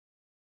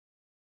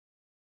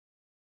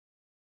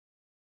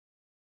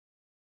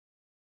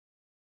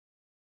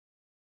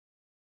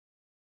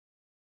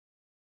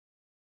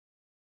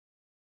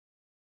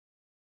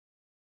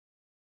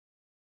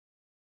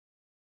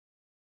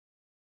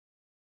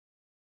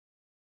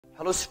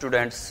Hello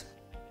students,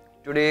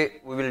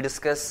 today we will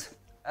discuss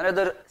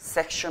another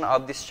section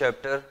of this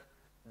chapter,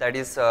 that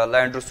is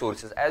land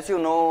resources. As you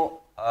know,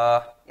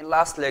 in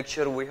last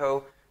lecture we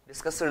have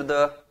discussed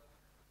the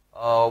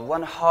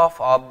one half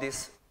of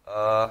this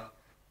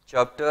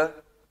chapter,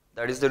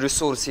 that is the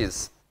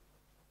resources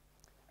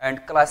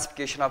and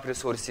classification of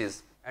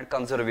resources and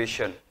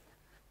conservation.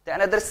 The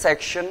another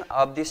section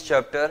of this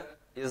chapter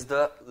is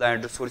the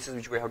land resources,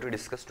 which we have to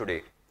discuss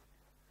today.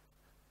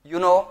 You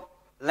know,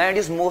 land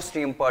is most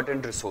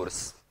important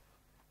resource.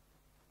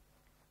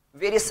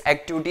 Various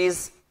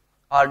activities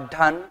are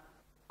done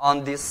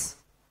on this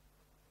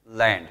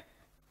land.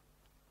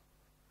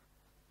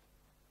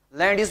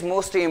 Land is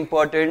most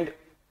important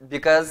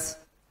because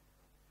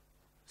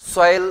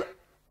soil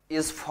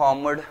is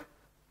formed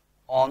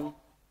on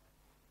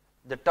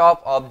the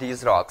top of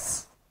these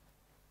rocks.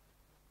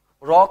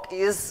 Rock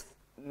is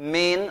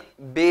main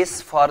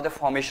base for the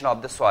formation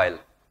of the soil,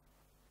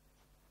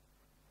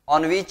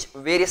 on which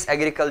various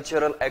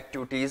agricultural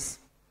activities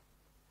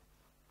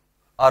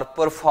are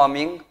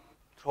performing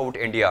throughout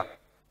India.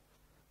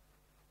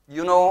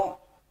 You know,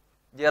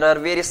 there are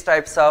various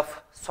types of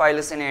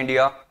soils in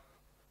India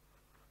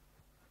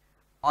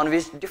on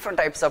which different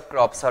types of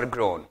crops are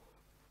grown.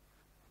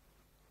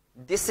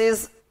 This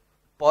is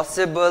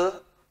possible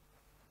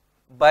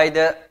by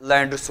the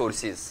land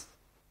resources.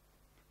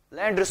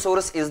 Land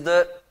resource is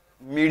the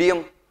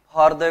medium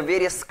for the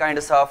various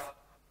kinds of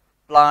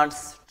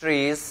plants,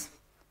 trees,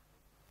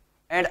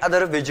 and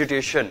other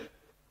vegetation.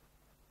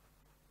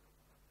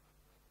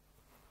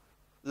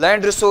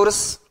 Land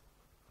resource,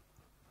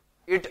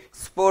 it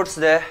supports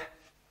the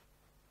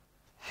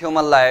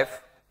human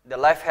life. The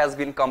life has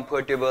been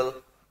comfortable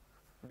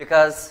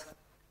because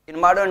in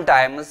modern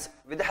times,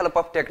 with the help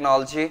of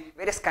technology,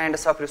 various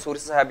kinds of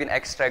resources have been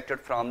extracted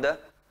from the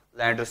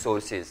land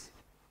resources.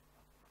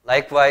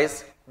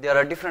 Likewise, there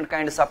are different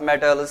kinds of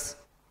metals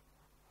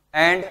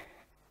and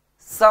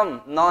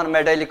some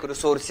non-metallic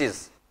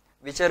resources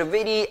which are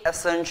very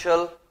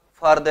essential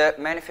for the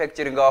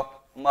manufacturing of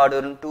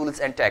modern tools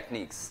and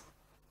techniques.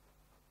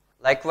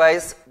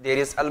 Likewise, there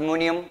is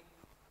aluminum,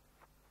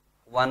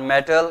 one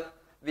metal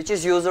which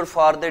is used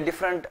for the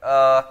different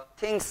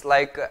things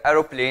like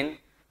aeroplane,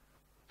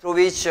 through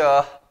which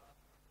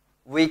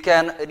we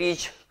can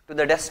reach to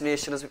the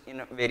destinations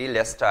in very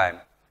less time.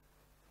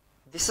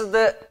 This is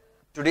the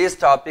today's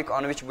topic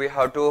on which we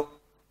have to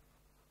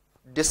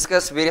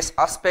discuss various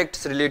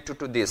aspects related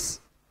to this.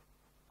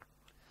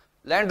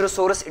 Land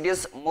resource, it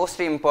is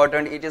mostly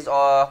important. It is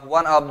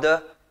one of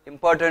the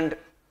important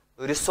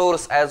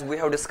resource. As we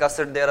have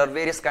discussed, there are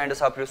various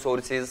kinds of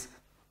resources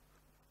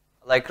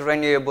like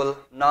renewable,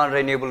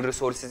 non-renewable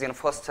resources in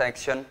first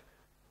section.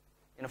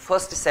 In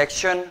first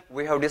section,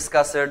 we have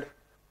discussed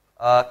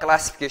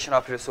classification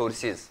of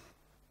resources.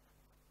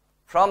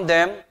 From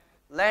them,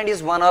 land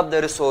is one of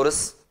the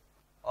resource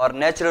or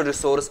natural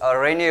resource or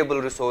renewable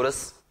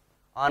resource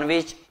on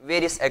which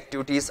various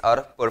activities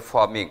are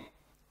performing.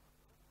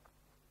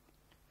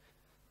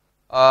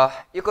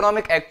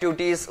 Economic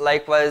activities,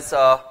 likewise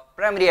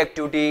primary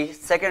activity,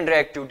 secondary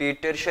activity,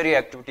 tertiary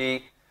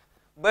activity,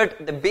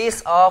 but the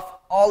base of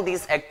all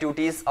these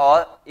activities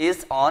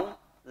is on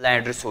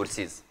land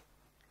resources.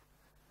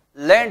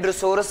 Land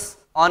resource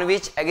on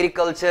which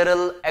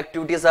agricultural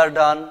activities are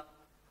done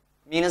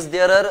means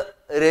there are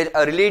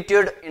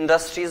related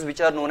industries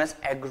which are known as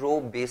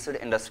agro-based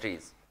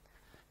industries,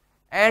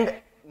 and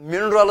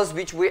minerals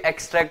which we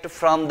extract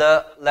from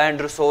the land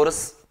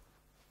resource,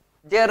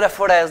 they are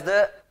referred as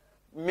the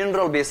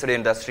mineral-based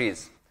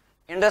industries.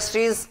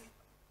 Industries,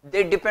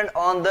 they depend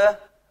on the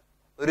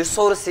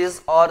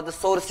resources or the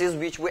sources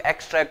which we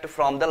extract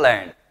from the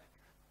land.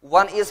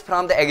 One is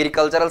from the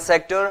agricultural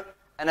sector,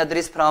 another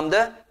is from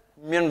the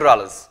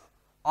minerals.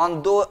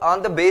 On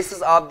the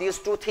basis of these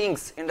two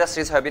things,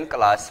 industries have been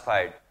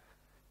classified.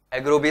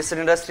 Agro-based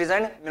industries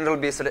and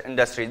mineral-based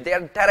industries. They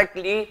are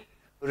directly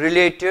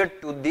related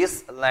to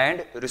this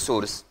land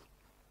resource.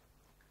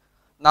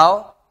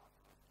 Now,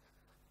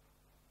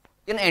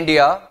 in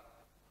India,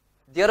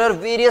 there are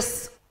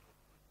various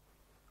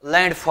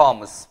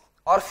landforms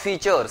or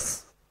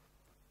features.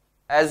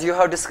 As you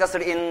have discussed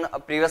in a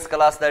previous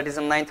class, that is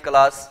in 9th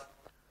class,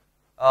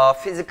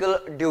 physical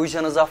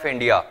divisions of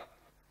India.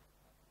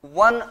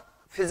 One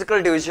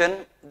physical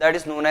division that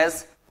is known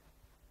as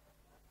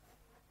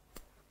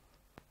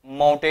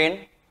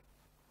mountain,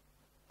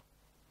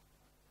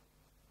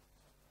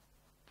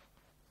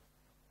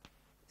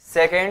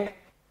 second,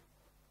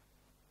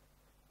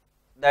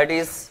 that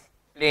is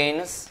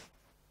plains,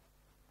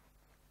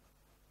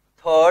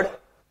 third,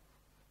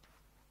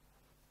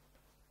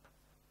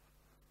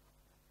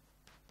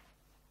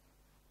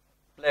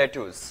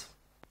 plateaus.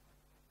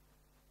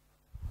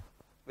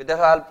 With the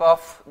help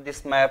of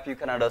this map, you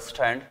can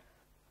understand.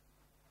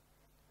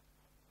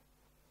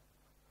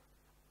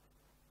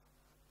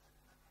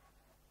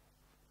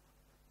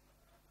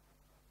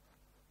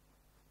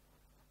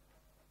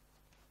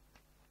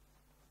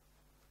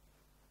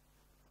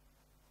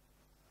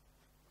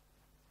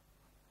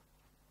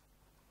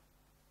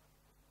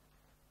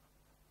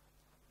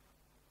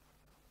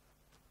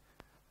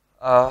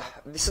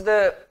 This is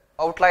the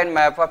outline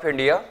map of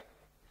India.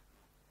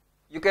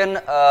 You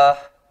can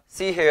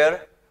see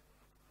here,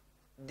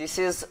 this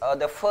is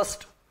the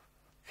first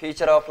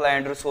feature of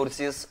land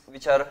resources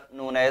which are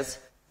known as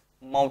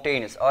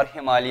mountains or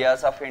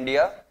Himalayas of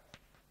India.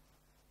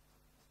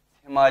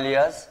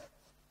 Himalayas.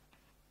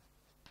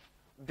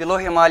 Below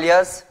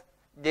Himalayas,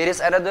 there is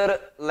another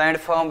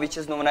landform which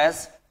is known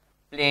as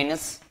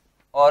plains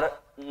or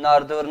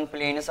northern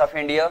plains of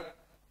India.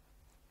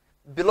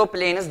 Below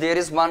plains, there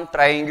is one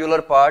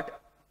triangular part,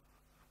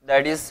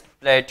 that is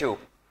plateau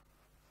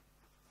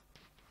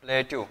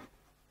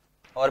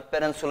or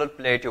peninsular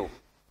plateau.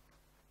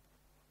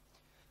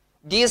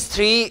 These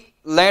three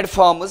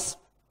landforms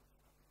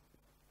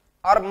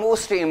are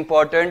most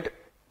important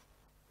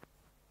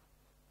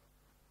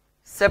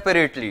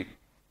separately.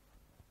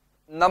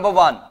 Number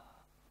one,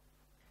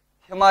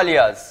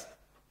 Himalayas.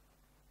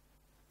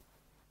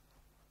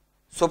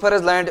 So far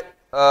as land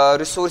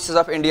resources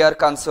of India are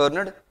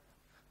concerned,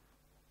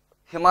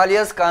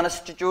 Himalayas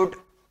constitute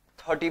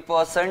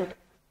 30%,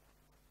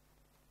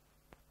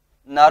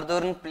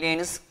 northern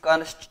plains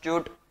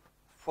constitute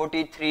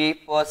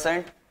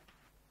 43%,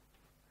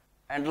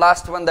 and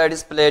last one, that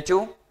is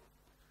plateau,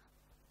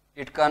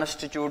 it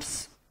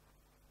constitutes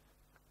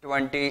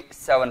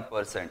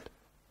 27%.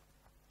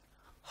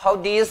 How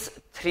these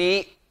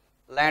three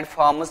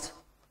landforms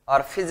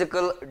or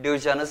physical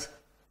divisions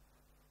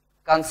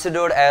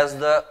considered as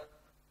the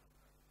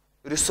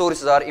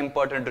resources or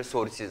important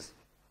resources?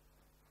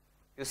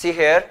 You see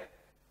here,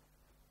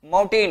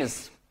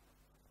 mountains.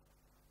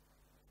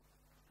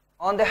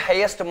 On the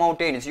highest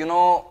mountains, you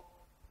know,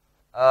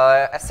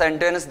 a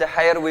sentence, the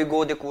higher we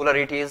go, the cooler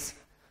it is.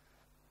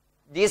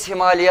 These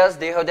Himalayas,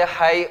 they have the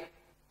high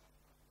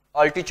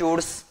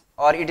altitudes,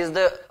 or it is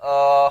the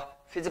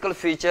physical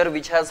feature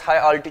which has high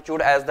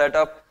altitude as that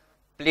of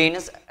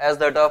plains, as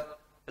that of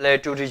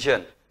plateau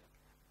region.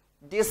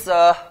 These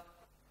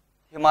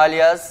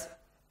Himalayas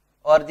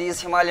or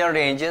these Himalayan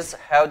ranges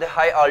have the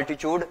high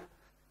altitude.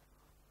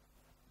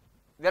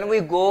 When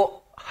we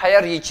go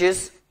higher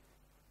reaches,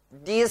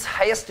 these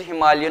highest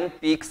Himalayan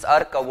peaks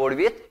are covered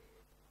with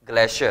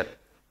glacier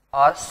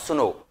or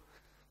snow.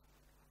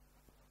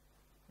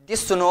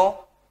 This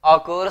snow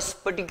occurs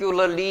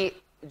particularly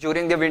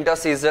during the winter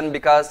season,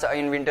 because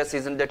in winter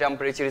season the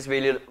temperature is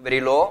very,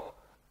 very low.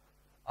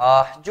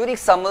 During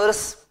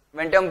summers,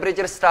 when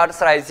temperature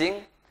starts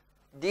rising,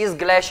 these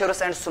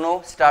glaciers and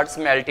snow starts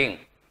melting.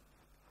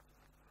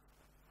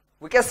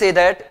 We can say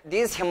that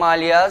these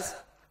Himalayas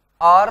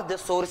are the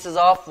sources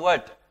of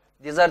what?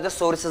 These are the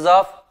sources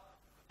of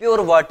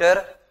pure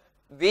water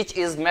which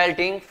is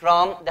melting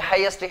from the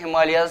highest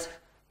Himalayas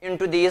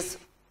into these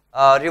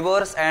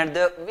rivers and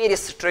the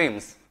various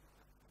streams.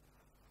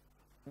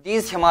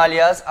 These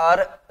Himalayas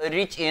are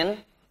rich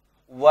in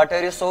water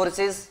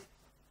resources,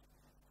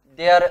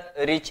 they are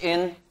rich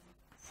in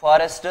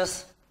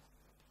forests,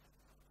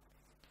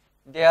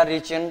 they are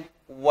rich in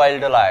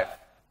wildlife.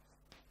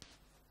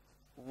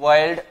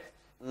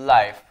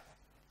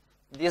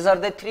 These are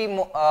the three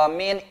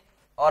main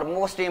or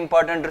most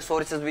important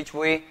resources which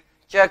we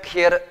check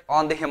here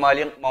on the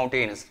Himalayan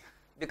mountains.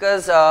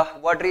 Because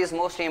water is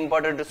most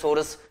important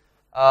resource,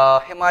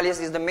 Himalayas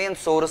is the main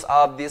source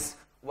of these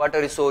water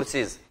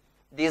resources.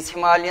 These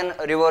Himalayan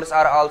rivers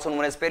are also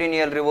known as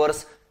perennial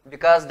rivers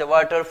because the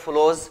water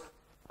flows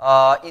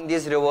in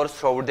these rivers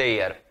throughout the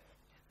year.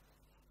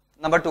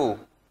 Number two,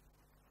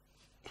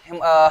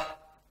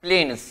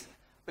 plains.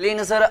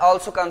 Plains are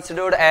also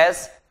considered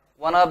as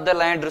one of the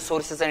land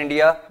resources in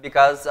India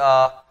because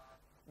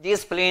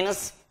these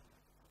plains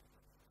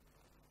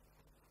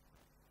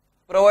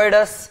provide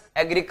us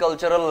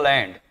agricultural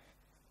land.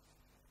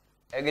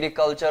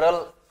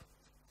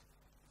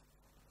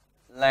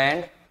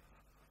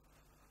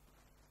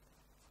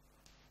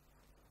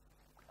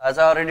 As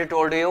I already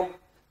told you,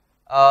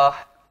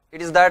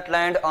 it is that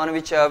land on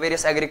which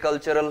various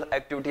agricultural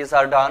activities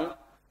are done.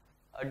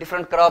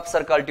 Different crops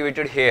are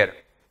cultivated here.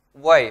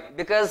 Why?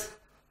 Because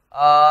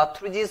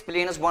through these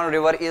plains, one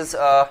river is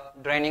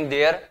draining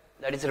there,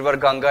 that is river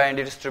Ganga and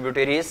its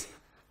tributaries.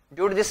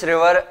 Due to this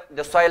river,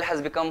 the soil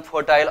has become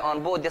fertile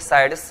on both the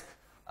sides.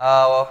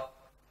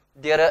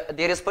 There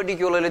is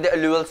particularly the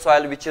alluvial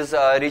soil which is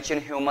rich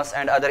in humus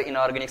and other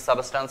inorganic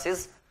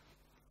substances.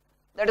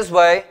 That is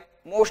why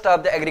most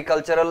of the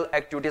agricultural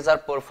activities are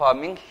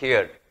performing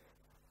here.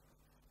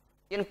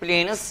 In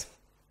plains,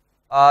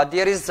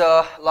 there is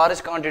a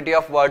large quantity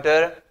of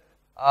water,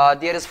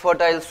 there is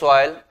fertile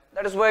soil.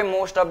 That is why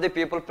most of the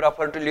people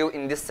prefer to live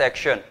in this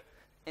section,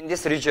 in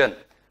this region,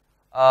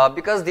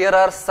 because there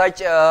are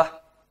such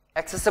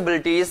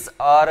accessibilities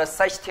or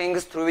such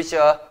things through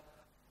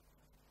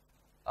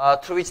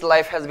which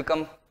life has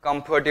become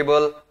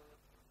comfortable.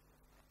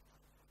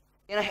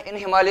 In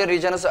Himalayan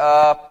regions,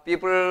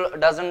 people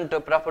doesn't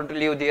prefer to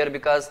live there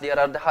because there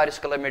are the harsh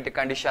climatic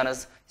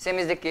conditions. Same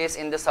is the case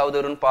in the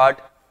southern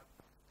part.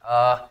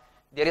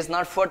 There is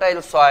not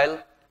fertile soil,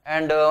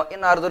 and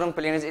in northern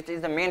plains, it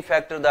is the main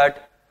factor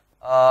that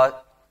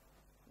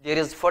there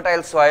is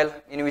fertile soil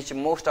in which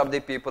most of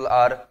the people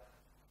are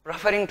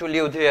preferring to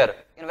live there.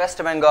 In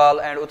West Bengal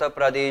and Uttar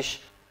Pradesh,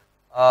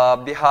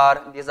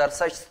 Bihar, these are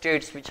such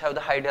states which have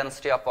the high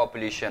density of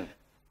population.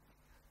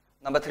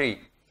 Number 3,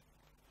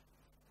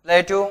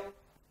 Plateau.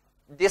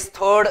 This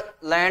third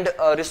land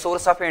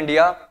resource of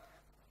India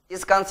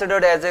is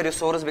considered as a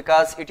resource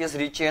because it is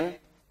rich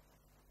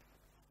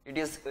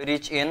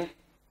in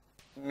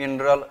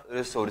mineral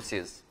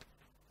resources.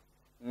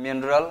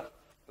 Mineral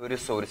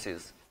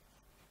resources.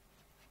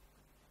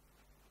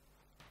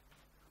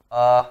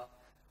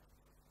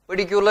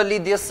 Particularly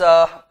this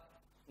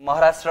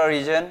Maharashtra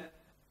region,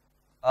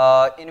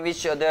 in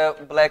which the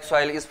black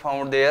soil is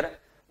found there.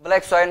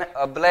 Black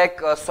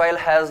soil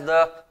has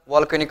the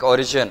volcanic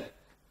origin.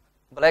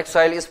 Black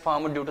soil is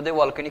formed due to the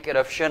volcanic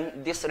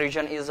eruption. This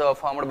region is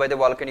formed by the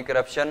volcanic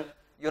eruption.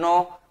 You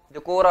know,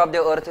 the core of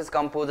the earth is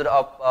composed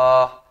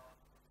of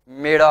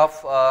made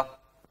of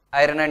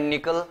iron and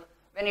nickel.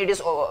 When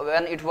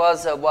it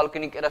was a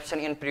volcanic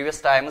eruption in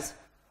previous times,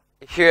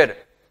 here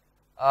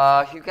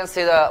we can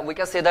say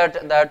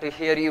that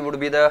here it would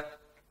be the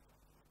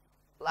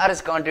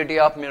large quantity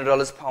of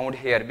minerals found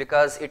here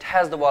because it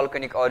has the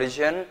volcanic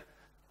origin.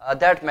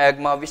 That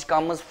magma which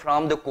comes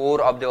from the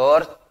core of the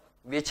earth,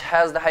 which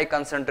has the high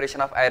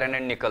concentration of iron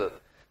and nickel.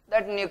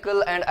 That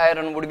nickel and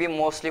iron would be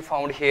mostly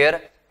found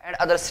here and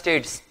other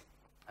states.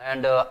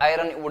 And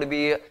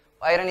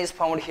iron is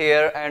found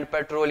here, and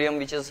petroleum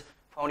which is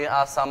found in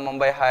Assam,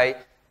 Mumbai High.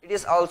 It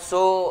is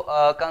also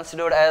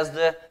considered as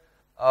the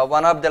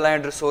one of the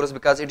land resource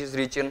because it is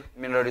rich in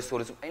mineral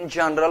resources. In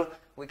general,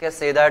 we can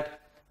say that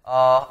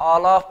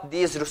all of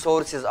these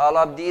resources, all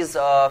of these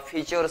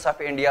features of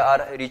India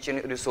are rich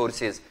in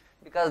resources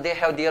because they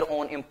have their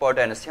own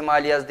importance.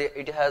 Himalayas,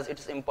 it has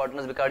its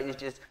importance because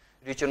it is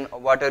rich in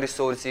water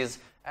resources,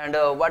 and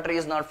water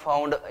is not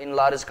found in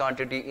large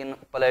quantity in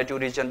Plateau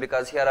region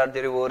because here are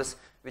the rivers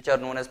which are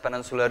known as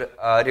peninsular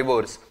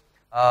rivers.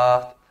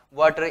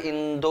 Water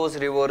in those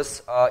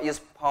rivers is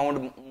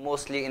found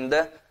mostly in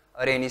the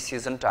rainy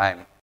season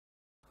time.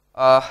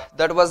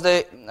 That was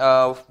the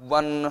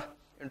one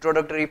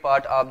introductory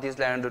part of these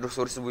land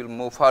resources. We'll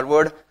move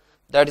forward.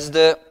 That is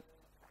the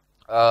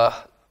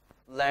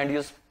land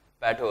use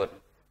pattern.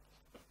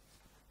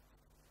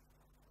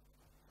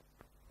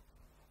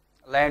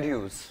 Land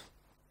use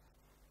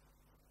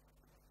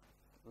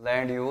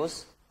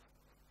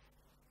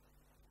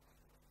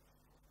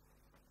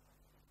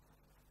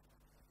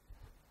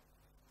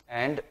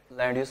and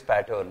land use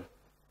pattern.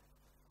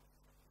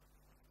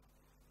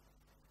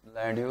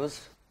 Land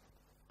use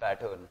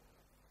pattern.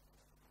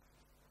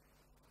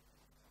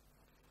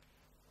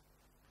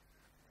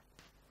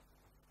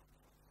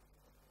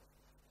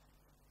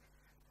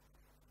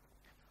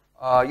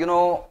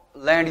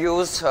 Land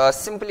use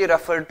simply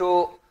refer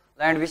to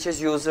land which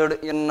is used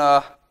in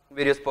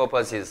various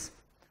purposes.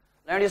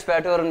 Land use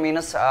pattern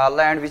means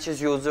land which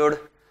is used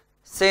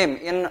same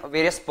in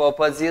various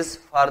purposes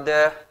for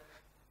the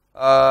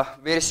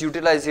various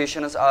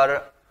utilizations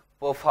are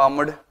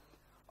performed,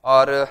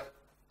 or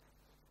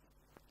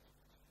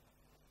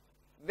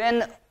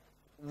when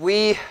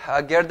we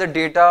get the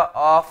data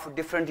of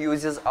different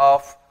uses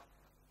of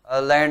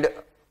land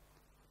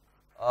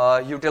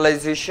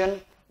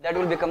utilization, that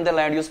will become the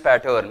land use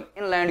pattern.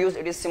 In land use,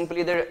 it is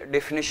simply the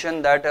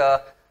definition that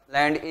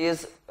land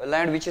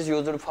which is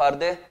used for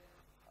the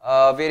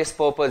various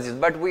purposes.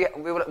 But we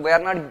are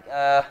not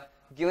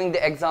giving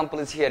the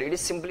examples here. It is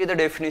simply the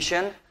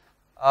definition.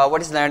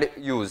 What is land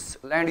use?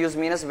 Land use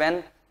means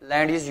when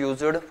land is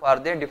used for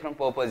the different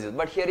purposes.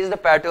 But here is the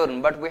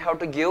pattern. But we have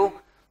to give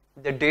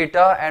the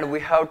data and we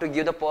have to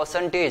give the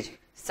percentage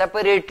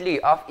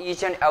separately of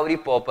each and every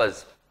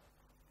purpose.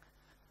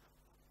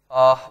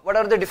 What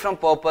are the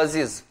different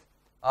purposes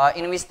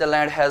in which the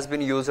land has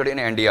been used in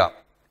India?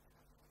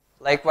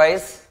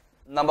 Likewise,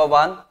 number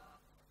 1,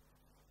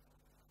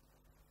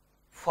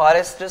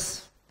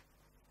 forests.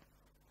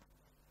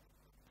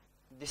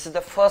 This is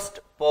the first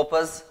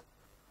purpose,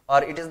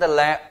 or it is the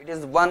land. It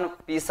is one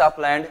piece of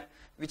land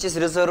which is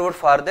reserved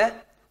for the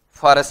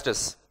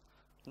forests.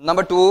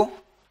 Number 2,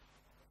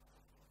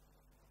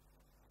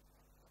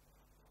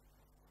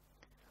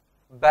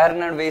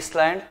 barren and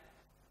wasteland.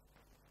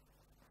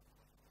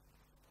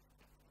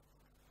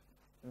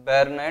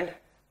 Barren and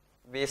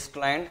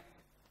wasteland.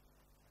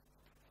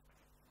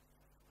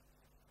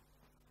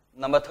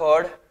 Number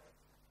 3,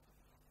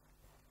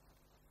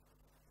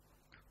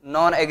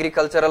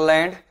 non-agricultural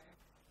land.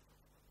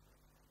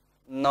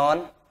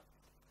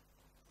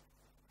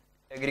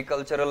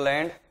 Non-agricultural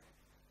land.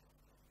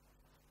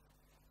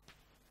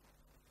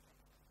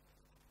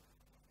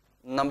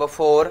 Number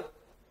 4,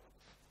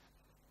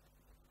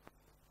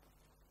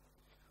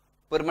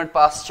 permanent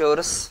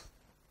pastures.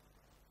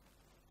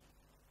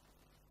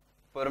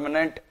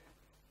 Permanent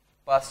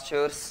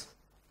pastures.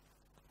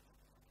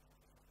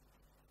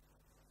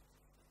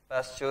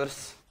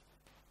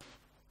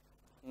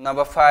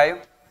 Number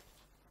 5,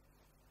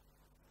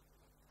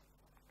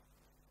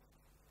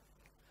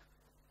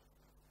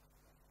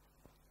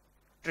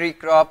 tree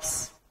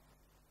crops.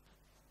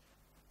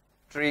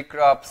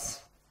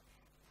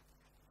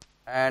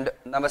 And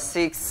number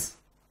 6,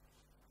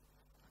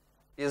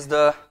 is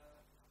the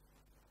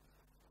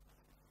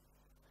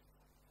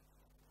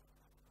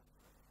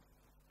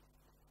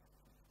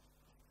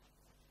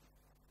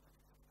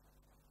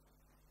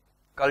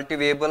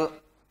cultivable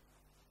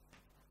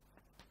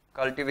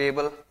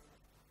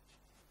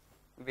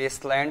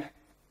wasteland.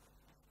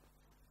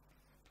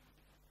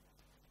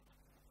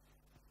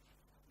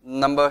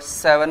 Number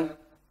seven,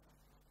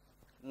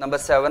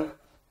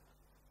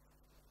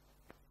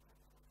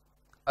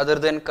 other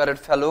than current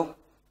fallow,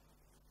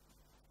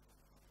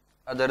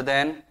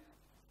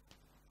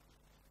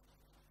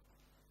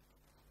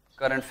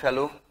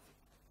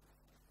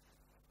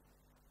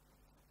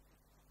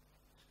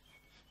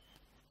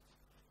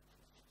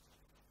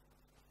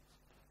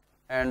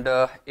 and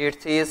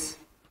eighth is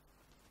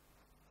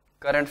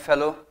current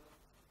fallow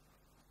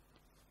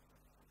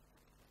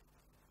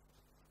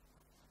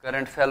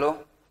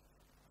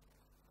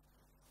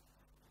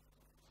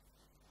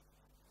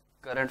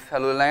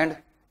land,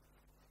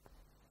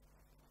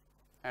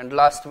 and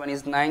last one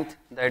is ninth,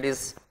 that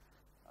is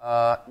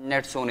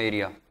net sown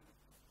area.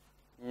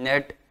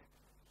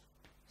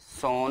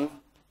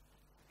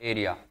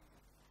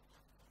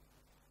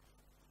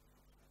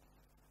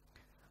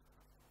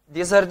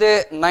 These are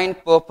the 9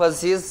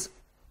 purposes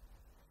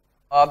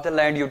of the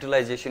land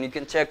utilization. You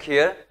can check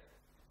here.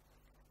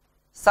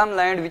 Some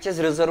land which is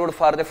reserved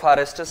for the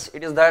forests,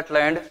 it is that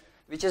land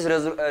which is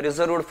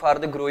reserved for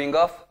the growing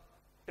of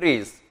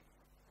trees.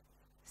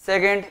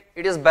 Second,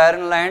 it is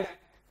barren land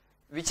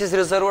which is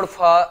reserved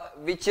for,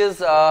 which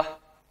is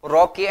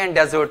rocky and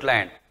desert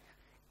land.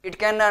 It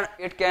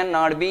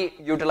cannot be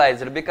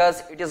utilized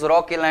because it is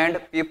rocky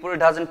land, people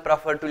doesn't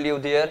prefer to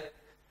live there,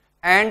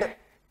 and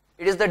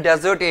it is the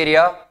desert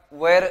area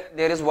where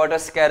there is water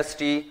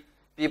scarcity,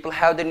 people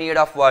have the need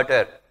of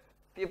water.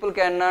 People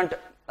cannot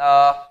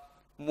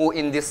move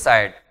in this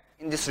side,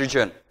 in this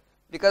region,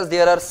 because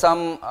there are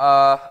some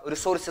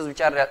resources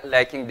which are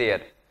lacking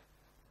there.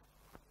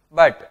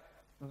 But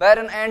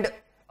barren and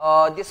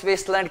this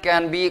wasteland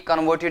can be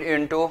converted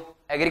into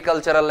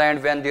agricultural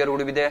land when there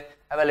would be the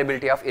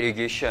availability of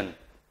irrigation.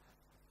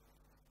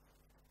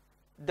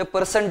 The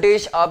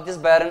percentage of this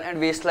barren and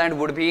wasteland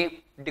would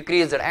be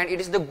decreased, and it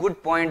is the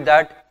good point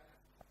that,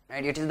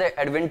 and it is the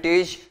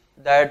advantage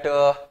that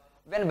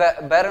when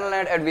barren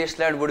land and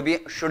wasteland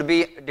should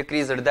be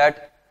decreased,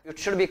 that it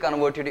should be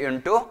converted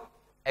into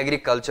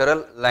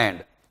agricultural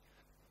land.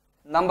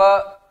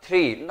 Number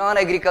 3,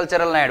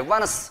 non-agricultural land.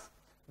 Once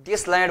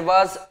this land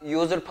was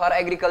used for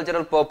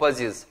agricultural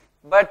purposes,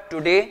 but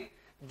today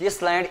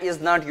this land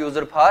is not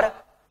used for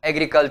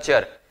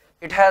agriculture.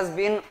 It has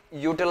been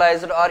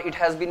utilized, or it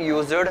has been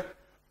used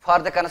for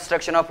the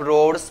construction of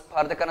roads,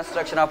 for the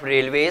construction of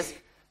railways,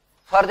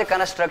 for the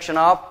construction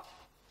of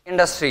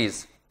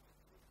industries.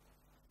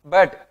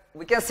 But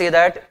we can say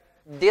that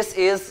this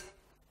is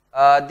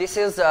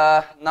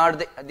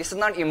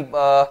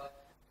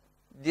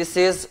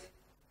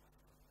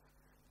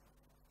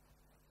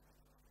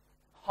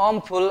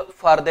harmful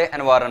for the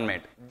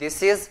environment.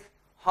 This is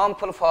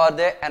harmful for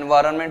the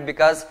environment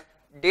because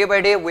day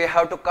by day we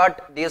have to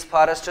cut these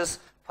forests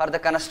for the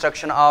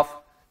construction of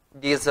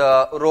these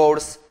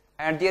roads,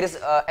 and there is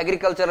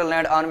agricultural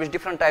land on which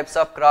different types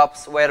of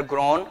crops were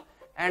grown,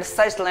 and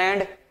such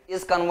land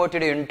is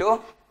converted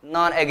into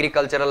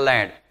non-agricultural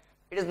land.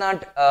 It is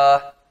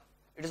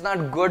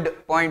not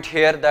good point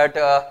here that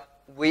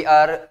we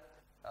are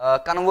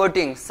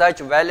converting such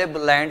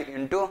valuable land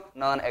into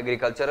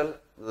non-agricultural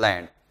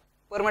land.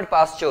 Permanent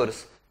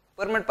pastures.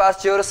 Permanent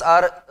pastures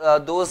are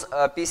those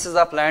pieces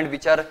of land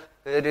which are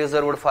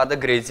reserved for the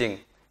grazing.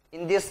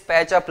 In this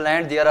patch of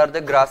land there are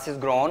the grasses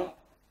grown.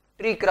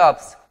 Tree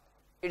crops.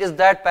 It is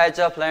that patch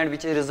of land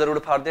which is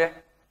reserved for the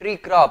tree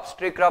crops.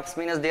 Tree crops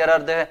means there are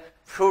the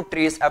fruit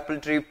trees, apple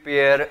tree,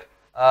 pear,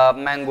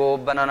 mango,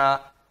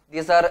 banana.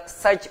 These are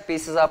such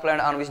pieces of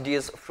land on which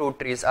these fruit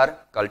trees are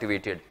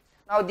cultivated.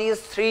 Now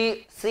these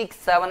 3, 6,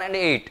 7 and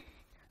 8,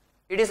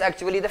 it is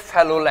actually the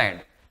fallow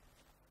land.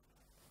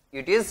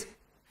 It is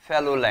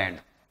fallow land.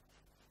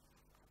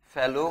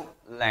 Fallow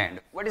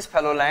land. What is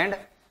fallow land?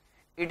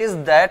 It is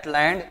that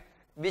land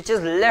which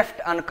is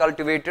left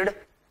uncultivated,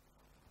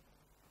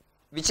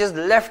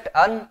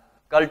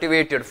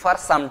 for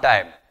some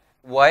time.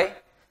 Why?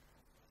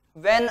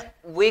 When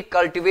we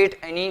cultivate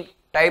any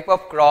type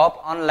of crop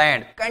on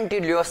land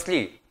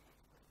continuously,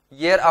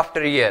 year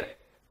after year,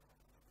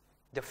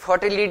 the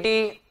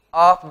fertility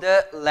of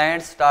the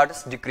land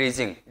starts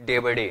decreasing day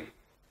by day.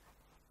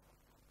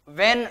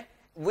 When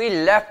we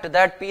left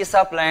that piece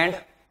of land,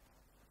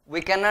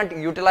 we cannot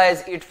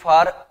utilize it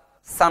for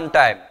some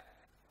time.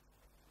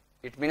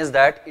 It means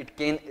that it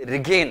can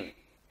regain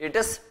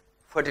its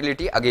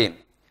fertility again.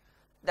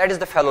 That is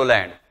the fallow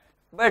land.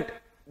 But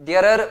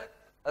there are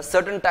a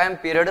certain time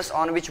periods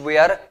on which we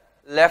are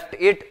left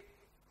it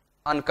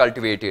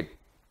uncultivated.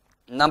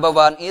 Number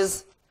 1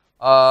 is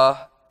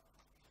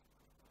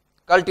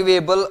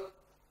cultivable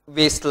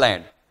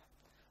wasteland.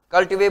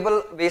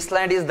 Cultivable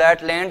wasteland is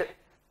that land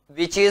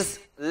which is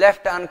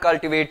left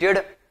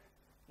uncultivated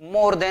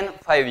more than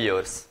 5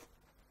 years.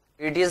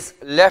 It is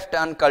left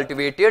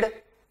uncultivated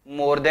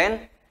more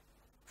than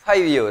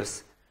 5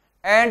 years.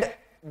 And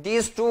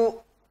these two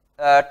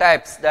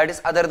types, that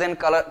is other than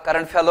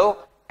current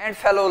fallow and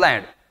fallow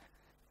land,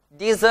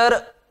 these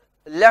are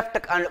left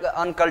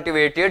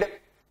uncultivated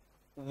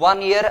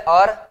 1 year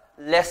or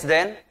less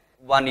than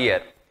 1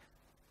 year.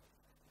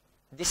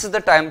 This is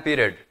the time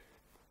period.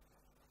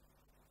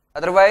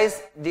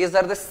 Otherwise, these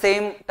are the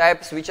same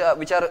types which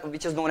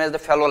is known as the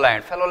fallow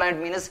land. Fallow land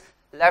means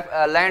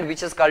land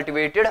which is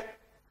cultivated,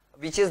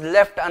 which is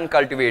left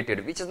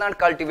uncultivated, which is not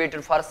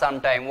cultivated for some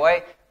time.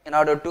 Why? In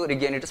order to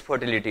regain its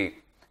fertility.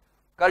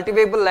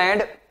 Cultivable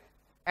land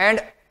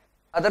and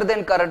other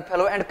than current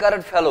fallow and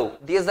current fallow,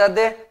 these are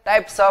the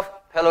types of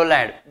fallow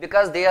land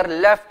because they are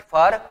left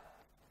for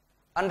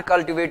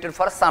uncultivated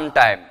for some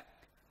time.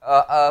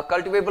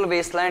 Cultivable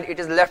wasteland, it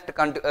is left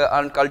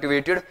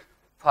uncultivated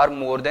for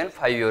more than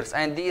 5 years,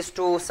 and these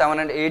two 7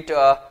 and 8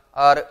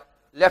 are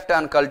left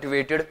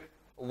uncultivated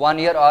 1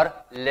 year or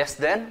less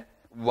than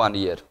 1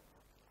 year.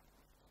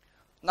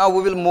 Now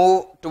we will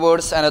move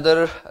towards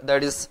another,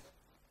 that is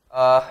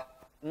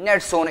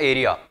net sown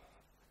area.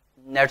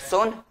 Net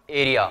sown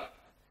area.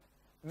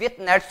 With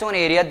net sown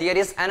area there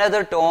is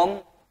another term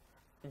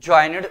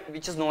joined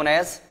which is known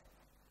as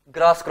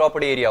grass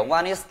cropped area.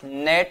 One is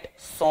net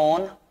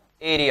sown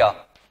area,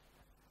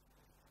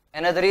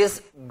 another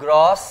is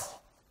grass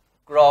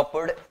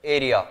cropped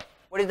area.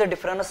 What is the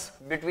difference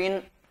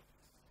between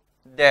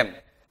them?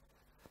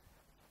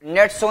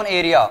 Net sown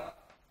area,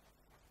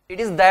 it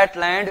is that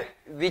land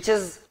which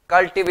is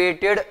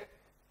cultivated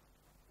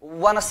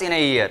once in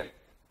a year.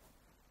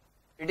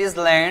 It is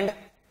land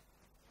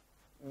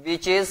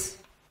which is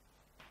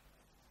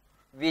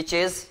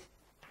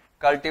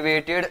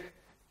cultivated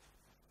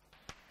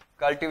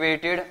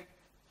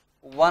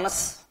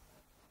once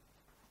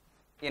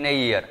in a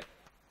year.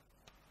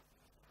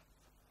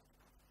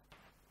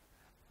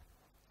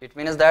 It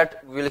means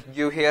that we will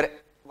give here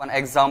one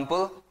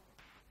example.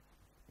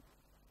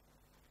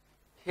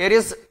 Here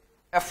is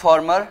a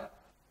farmer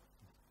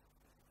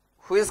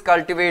who has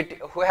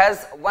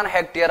 1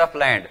 hectare of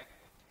land.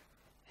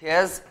 He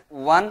has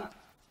 1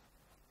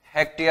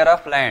 hectare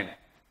of land.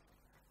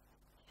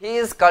 He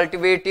is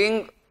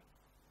cultivating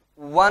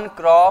 1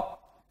 crop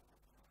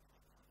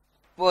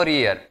per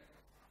year.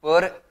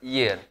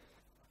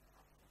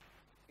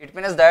 It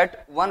means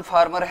that one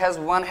farmer has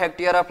 1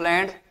 hectare of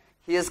land.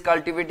 He is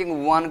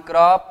cultivating 1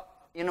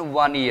 crop in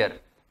 1 year.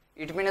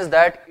 It means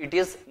that it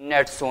is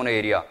net sown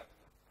area.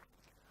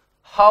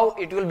 How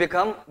it will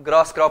become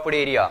grass cropped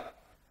area?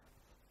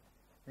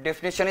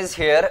 Definition is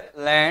here: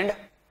 land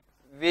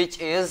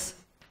which is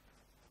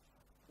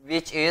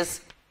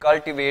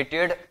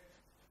cultivated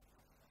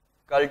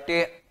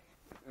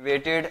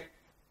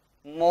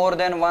more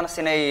than once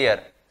in a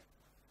year.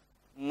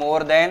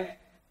 More than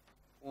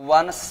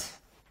once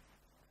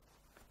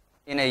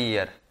in a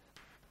year.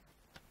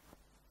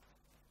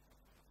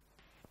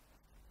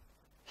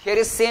 Here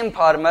is same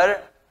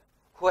farmer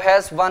who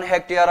has 1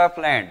 hectare of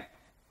land.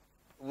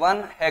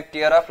 1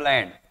 hectare of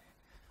land.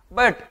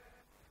 But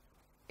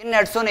in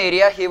net sown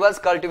area he was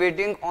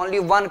cultivating only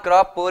 1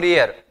 crop per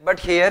year. But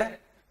here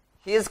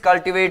he is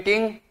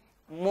cultivating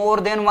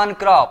more than 1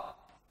 crop.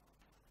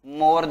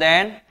 More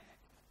than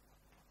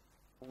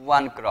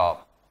 1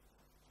 crop.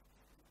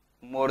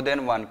 More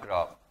than 1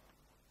 crop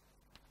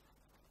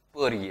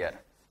per year.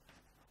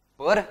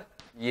 Per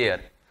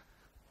year.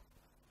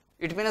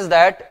 It means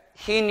that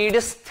he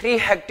needs 3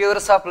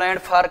 hectares of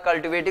land for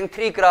cultivating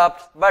 3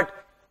 crops, but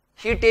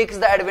he takes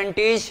the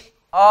advantage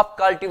of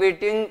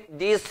cultivating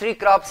these 3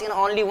 crops in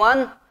only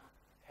 1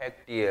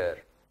 hectare.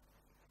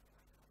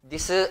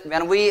 This is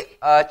when we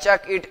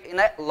check it in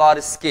a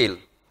large scale.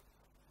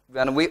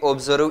 When we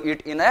observe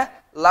it in a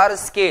large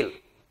scale.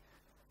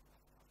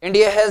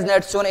 India has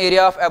net sown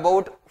area of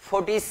about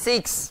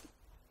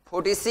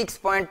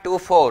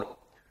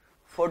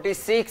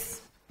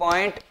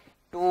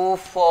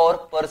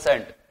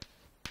 46.24%.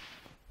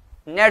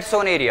 Net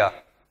sown area.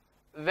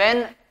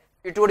 When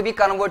it would be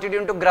converted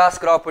into grass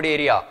cropped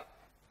area,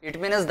 it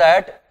means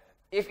that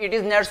if it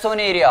is net sown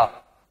area,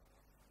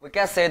 we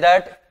can say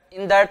that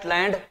in that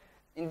land,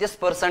 in this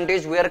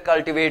percentage, we are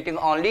cultivating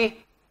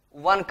only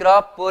 1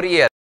 crop per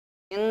year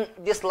in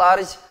this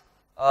large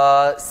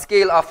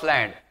scale of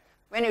land.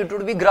 When it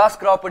would be grass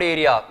cropped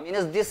area,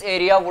 means this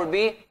area would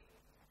be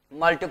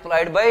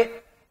multiplied by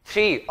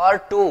 3 or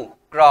 2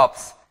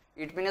 crops.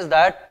 It means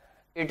that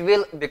it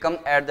will become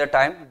at the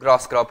time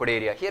grass cropped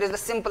area. Here is the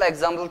simple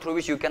example through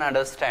which you can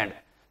understand.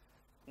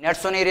 Net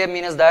sown area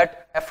means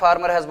that a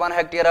farmer has 1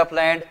 hectare of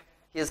land,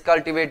 he is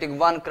cultivating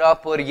 1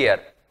 crop per year.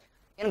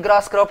 In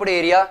grass cropped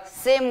area,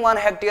 same 1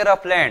 hectare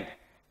of land,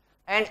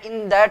 and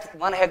in that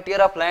 1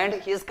 hectare of land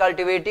he is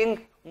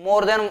cultivating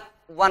more than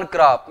 1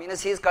 crop,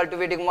 means he is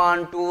cultivating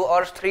 1, 2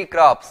 or 3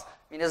 crops,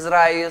 means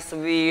rice,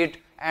 wheat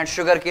and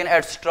sugarcane,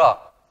 etc.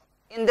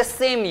 In the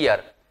same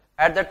year,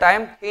 at the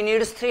time he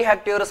needs 3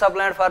 hectares of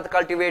land for the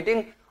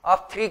cultivating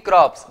of 3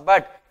 crops,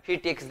 but he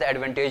takes the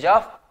advantage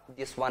of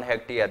this 1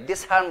 hectare.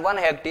 This 1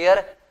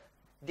 hectare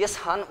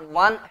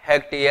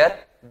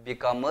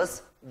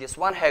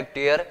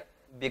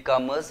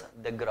becomes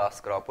the grass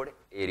cropped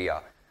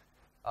area.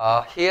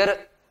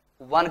 Here,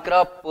 one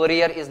crop per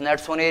year is net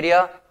sown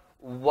area.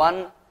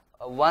 One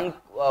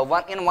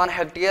in 1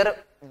 hectare,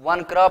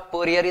 one crop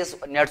per year is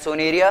net sown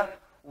area.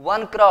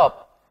 One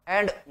crop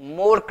and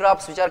more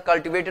crops which are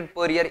cultivated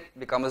per year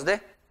becomes the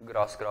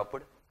gross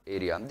cropped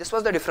area. This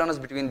was the difference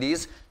between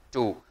these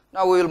two.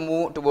 Now we will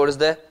move towards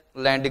the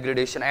land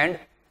degradation and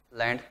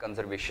land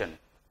conservation.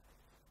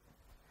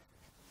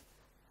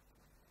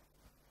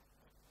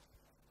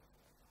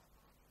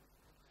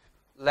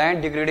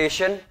 Land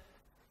degradation,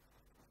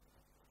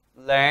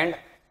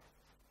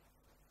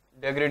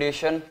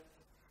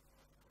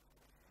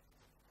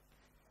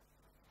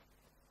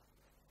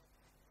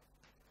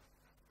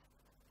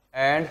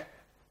 and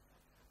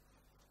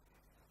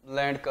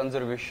land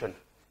conservation.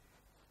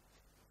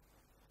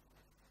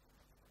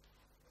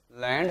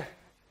 Land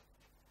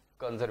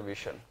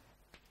conservation.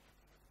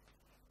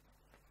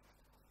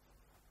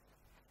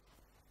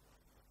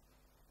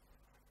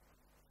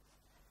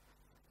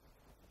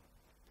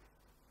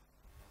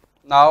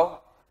 Now,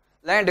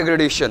 land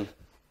degradation.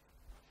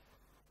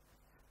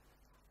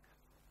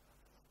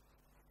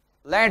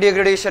 Land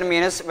degradation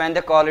means when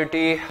the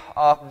quality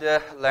of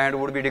the land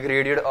would be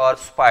degraded or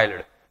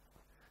spoiled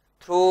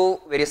through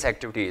various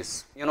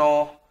activities. You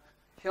know,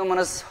 human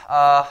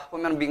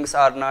beings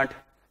are not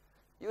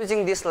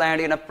using this land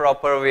in a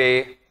proper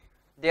way.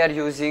 They are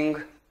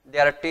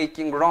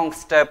taking wrong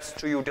steps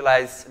to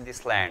utilize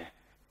this land.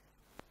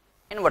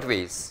 In what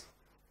ways?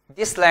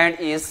 This land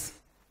is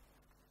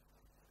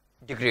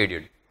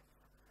degraded.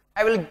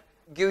 I will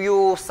give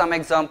you some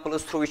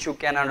examples through which you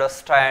can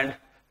understand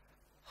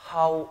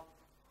how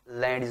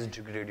land is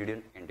degraded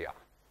in India.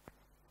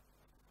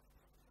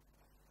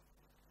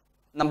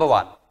 Number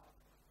one,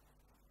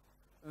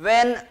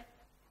 when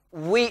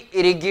we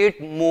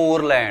irrigate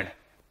more land,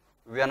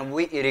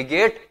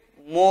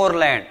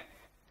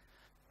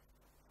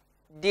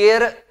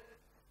 there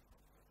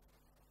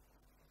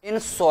in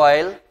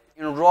soil,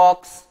 in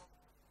rocks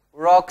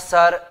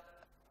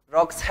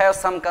have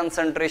some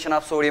concentration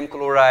of sodium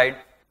chloride.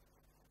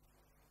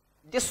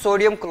 This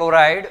sodium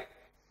chloride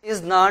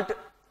is not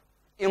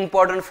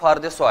important for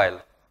the soil.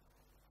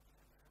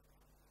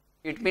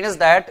 It means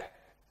that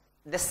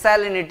the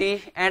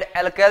salinity and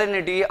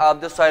alkalinity of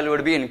the soil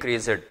would be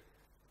increased.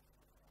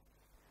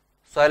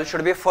 Soil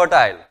should be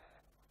fertile.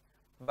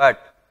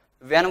 But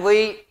when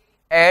we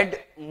add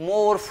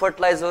more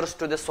fertilizers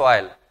to the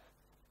soil,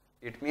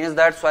 it means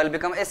that soil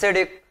becomes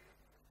acidic.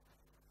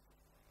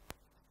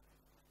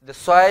 The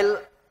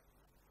soil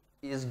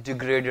is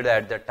degraded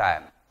at that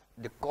time.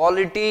 The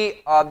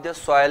quality of the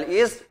soil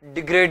is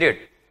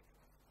degraded.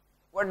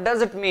 What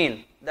does it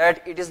mean?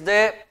 That it is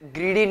the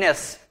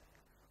greediness.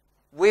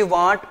 We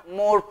want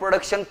more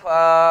production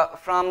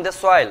from the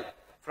soil,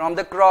 from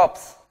the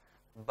crops.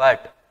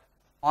 But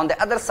on the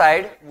other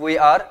side, we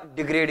are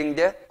degrading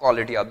the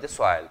quality of the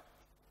soil.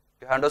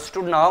 You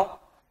understood now?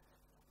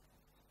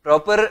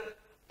 Proper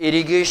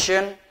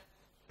irrigation,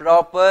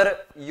 proper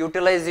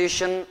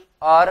utilization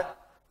or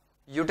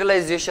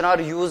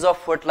use of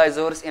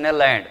fertilizers in a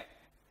land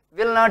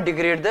will not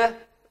degrade the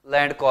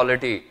land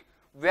quality.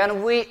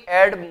 When we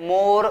add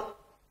more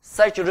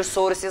such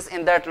resources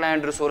in that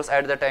land resource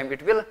at the time,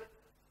 it will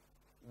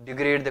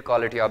degrade the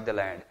quality of the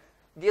land.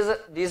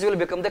 These will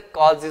become the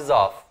causes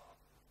of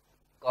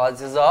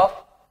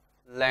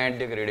land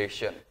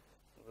degradation.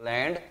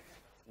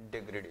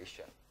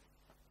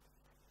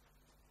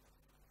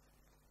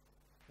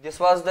 These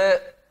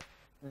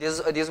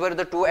were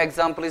the two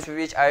examples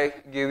which I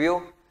give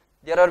you.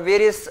 There are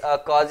various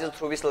causes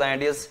through which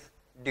land is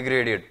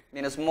degraded.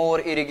 Means more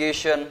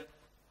irrigation,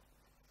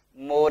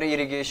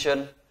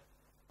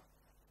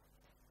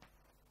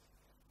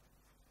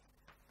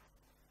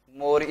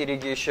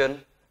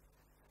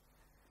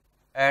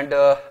 and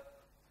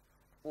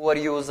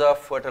overuse of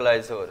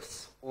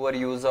fertilizers.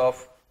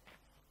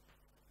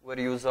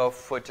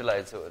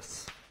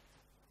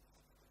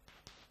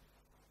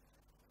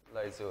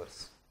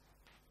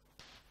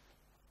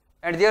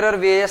 And there are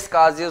various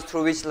causes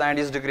through which land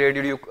is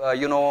degraded.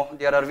 You know,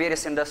 there are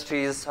various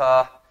industries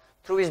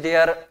through which they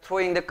are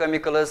throwing the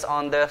chemicals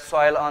on the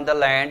soil, on the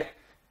land,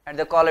 and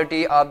the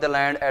quality of the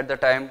land at the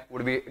time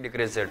would be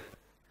decreased.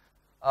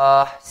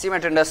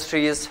 Cement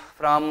industries,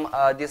 from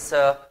this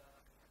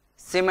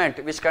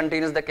cement which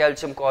contains the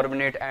calcium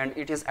carbonate and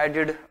it is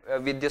added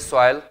with the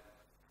soil.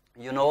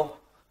 You know,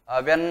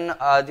 when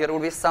there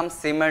would be some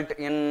cement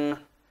in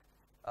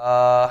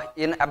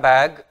a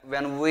bag,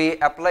 when we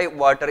apply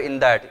water in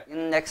that,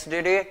 in next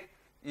day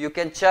you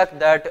can check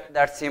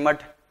that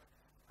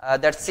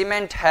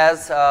cement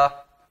has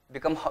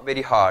become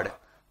very hard.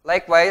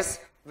 Likewise,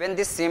 when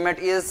this cement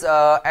is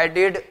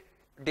added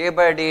day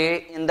by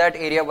day in that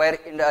area where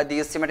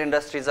these cement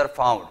industries are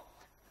found,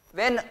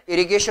 when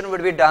irrigation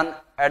would be done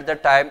at the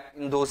time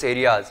in those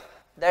areas,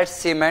 that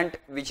cement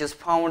which is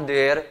found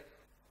there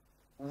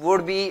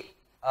would be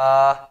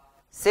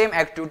same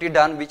activity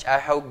done which I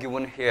have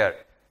given here.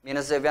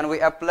 Means when we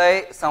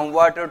apply some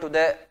water to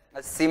the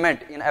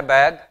cement in a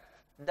bag,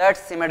 that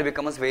cement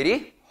becomes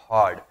very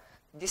hard.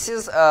 This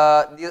is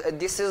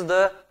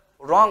the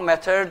wrong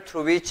method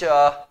through which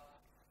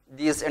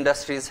these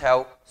industries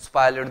have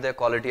spoiled the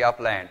quality of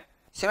land.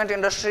 Cement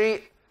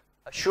industry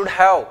should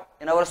have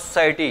in our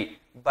society,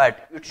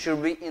 but it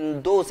should be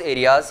in those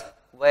areas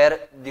where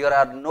there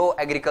are no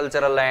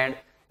agricultural land,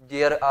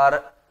 there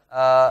are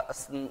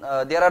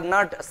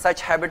not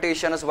such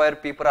habitations where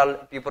people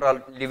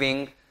are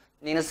living.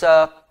 Means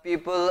the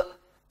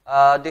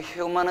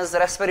human's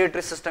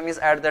respiratory system is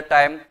at that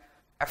time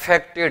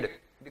affected,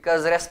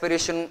 because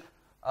respiratory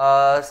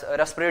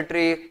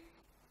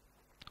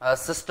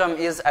system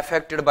is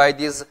affected by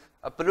these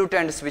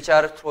pollutants which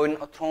are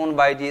thrown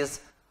by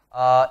these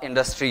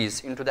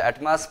industries into the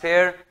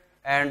atmosphere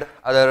and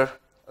other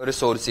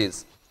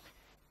resources.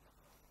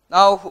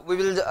 Now we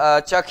will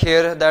check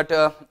here that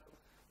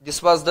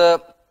this was the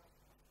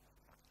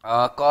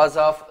cause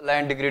of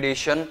land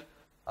degradation,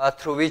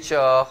 through which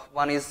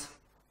one is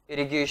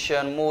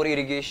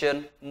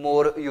irrigation,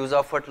 more use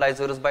of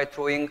fertilizers by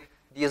throwing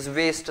these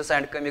wastes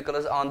and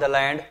chemicals on the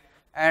land,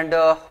 and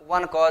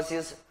one cause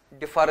is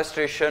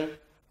deforestation,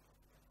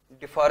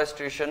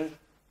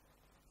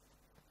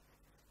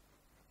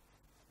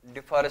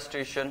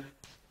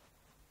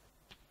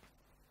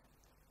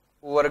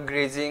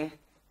 overgrazing,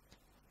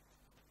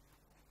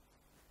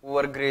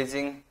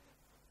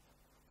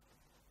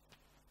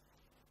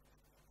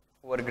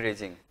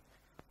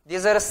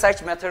 These are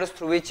such methods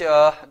through which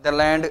the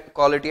land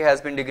quality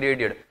has been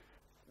degraded.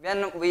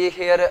 When we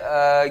here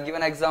give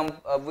an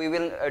example, we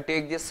will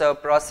take this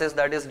process,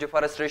 that is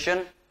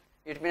deforestation.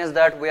 It means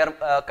that we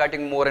are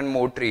cutting more and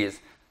more trees,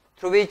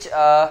 through which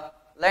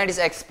land is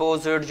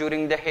exposed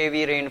during the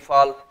heavy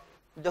rainfall.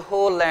 The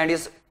whole land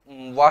is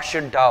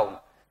washed down.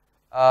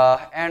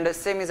 And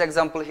same is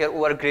example here,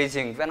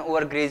 overgrazing. When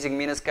overgrazing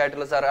means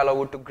cattle are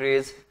allowed to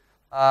graze,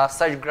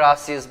 such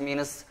grasses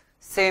means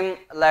same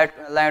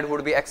land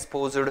would be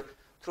exposed,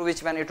 through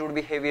which when it would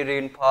be heavy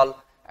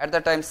rainfall, at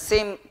that time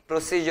same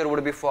procedure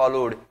would be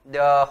followed.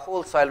 The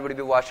whole soil would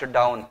be washed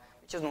down,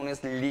 which is known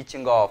as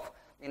leaching off.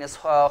 Means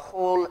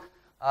whole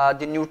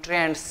the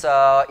nutrients,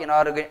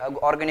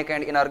 organic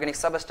and inorganic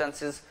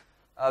substances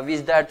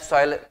which that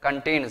soil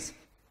contains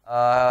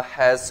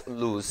has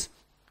loose.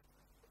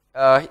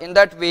 In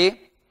that way,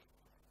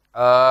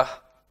 that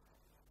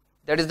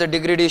is the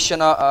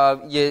degradation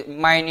of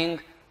mining.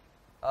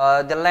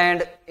 The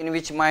land in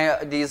which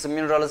these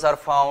minerals are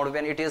found,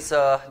 when it is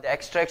the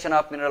extraction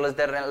of minerals,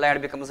 the land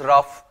becomes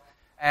rough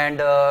and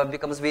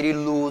becomes very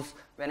loose.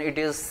 When it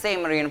is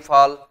same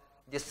rainfall,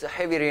 this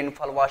heavy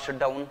rainfall washed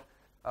down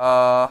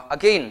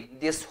again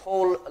this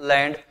whole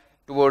land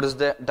towards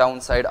the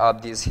downside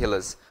of these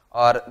hills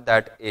or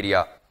that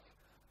area.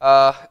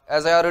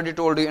 As I already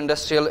told you,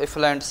 industrial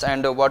effluents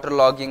and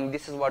waterlogging.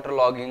 This is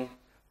waterlogging,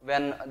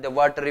 when the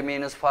water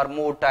remains for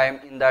more time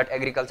in that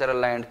agricultural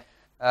land.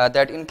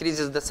 That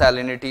increases the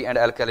salinity and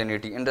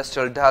alkalinity.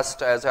 Industrial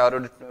dust, as I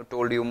already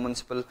told you,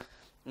 municipal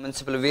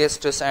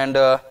wastes and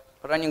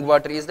running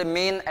water is the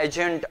main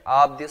agent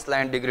of this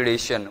land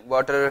degradation.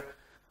 Water,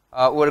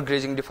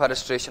 overgrazing,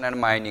 deforestation and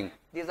mining.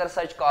 These are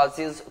such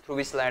causes through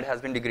which land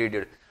has been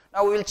degraded.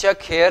 Now we will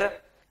check here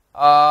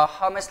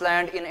how much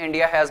land in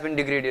India has been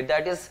degraded.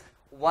 That is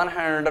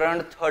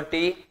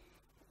 130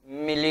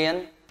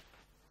 million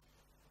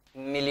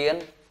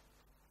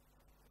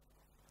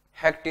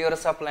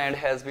hectares of land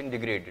has been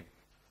degraded.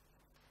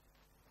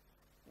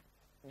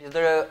 These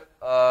are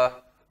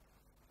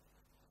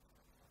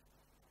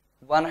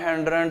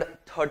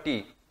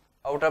 130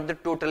 out of the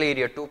total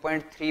area,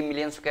 2.3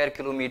 million square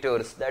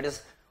kilometers. That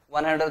is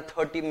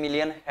 130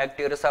 million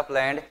hectares of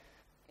land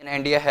in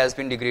India has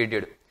been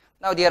degraded.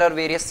 Now there are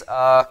various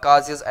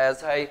causes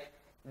as I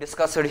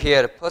discussed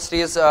here. First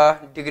is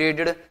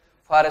degraded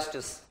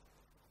forests.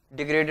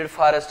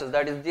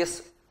 That is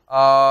this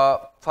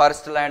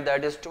forest land,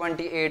 that is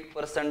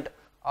 28%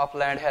 of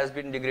land has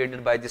been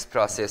degraded by this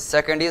process.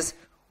 Second is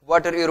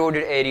water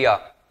eroded area.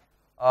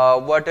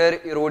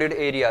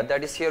 That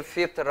is here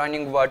fifth,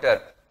 running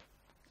water.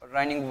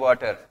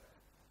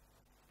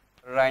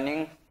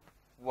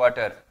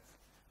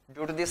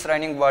 Due to this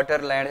running water,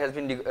 land has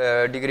been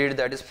degraded,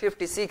 that is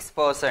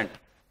 56%.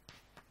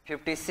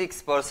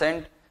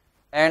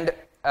 And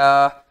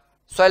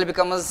soil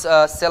becomes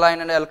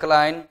saline and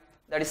alkaline,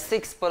 that is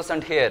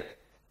 6% here.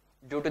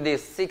 Due to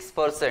this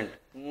 6%,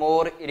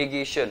 more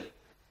irrigation,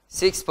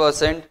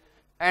 6%,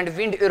 and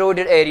wind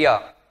eroded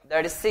area,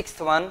 that is sixth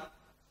one.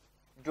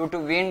 Due to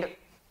wind,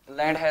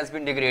 land has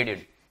been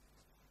degraded.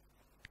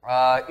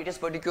 It is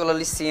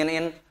particularly seen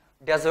in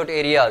desert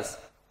areas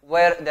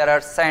where there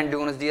are sand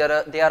dunes. They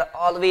are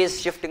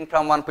always shifting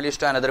from one place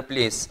to another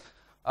place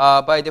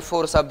by the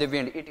force of the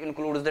wind. It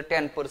includes the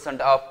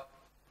 10% of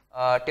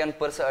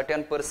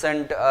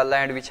 10%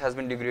 land which has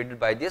been degraded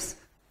by this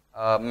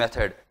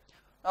method.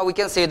 Now we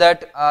can say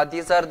that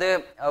these are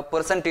the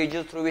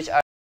percentages through which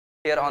are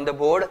here on the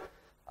board.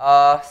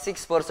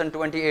 6%,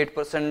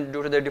 28%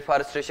 due to the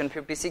deforestation,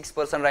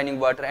 56% running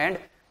water, and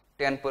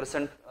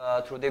 10%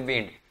 through the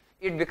wind.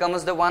 It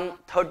becomes the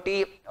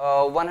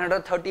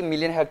 130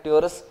 million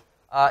hectares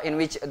in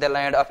which the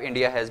land of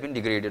India has been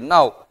degraded.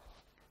 Now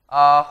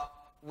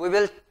we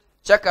will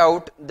check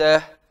out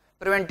the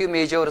preventive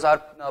measures or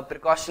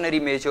precautionary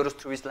measures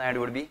through which land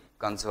would be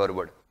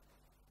conserved.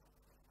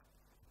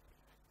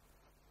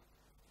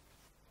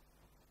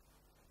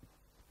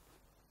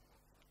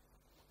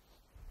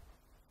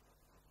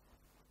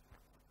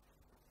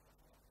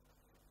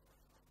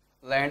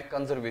 Land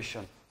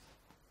conservation.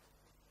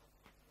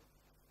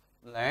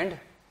 Land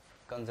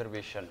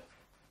conservation.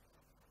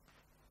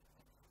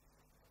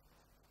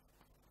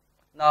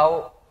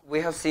 Now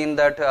we have seen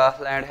that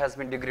land has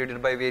been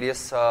degraded by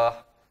various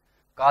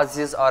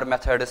causes or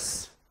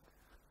methods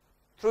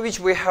through which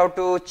we have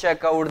to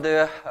check out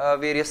the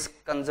various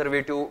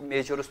conservative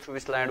measures through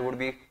which land would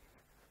be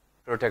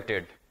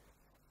protected.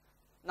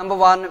 Number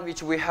one,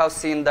 which we have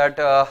seen that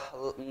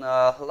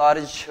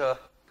large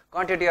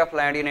quantity of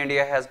land in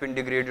India has been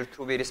degraded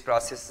through various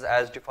processes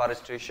as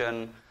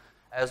deforestation,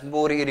 as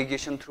more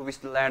irrigation through which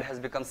the land has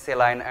become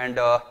saline and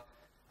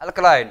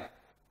alkaline.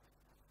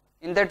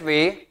 In that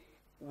way,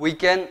 we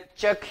can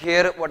check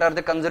here what are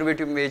the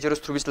conservative measures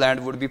through which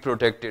land would be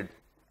protected.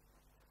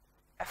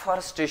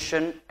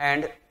 Afforestation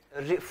and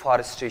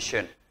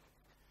reforestation.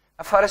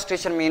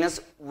 Afforestation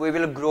means we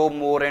will grow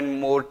more and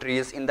more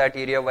trees in that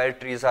area where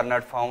trees are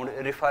not found.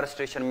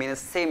 Reforestation means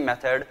same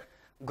method,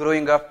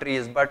 growing of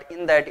trees, but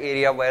in that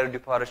area where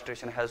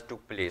deforestation has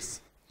took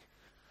place.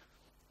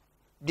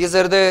 These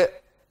are the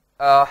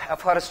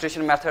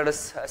afforestation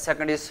methods.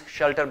 Second is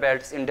shelter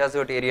belts in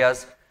desert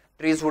areas.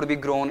 Trees would be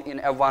grown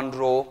in a one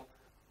row.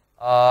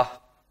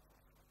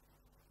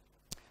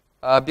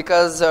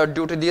 Because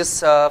due to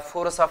this,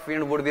 force of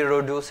wind would be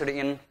reduced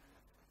in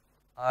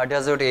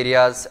desert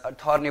areas.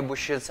 Thorny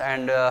bushes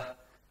and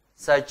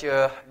such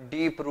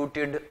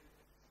deep-rooted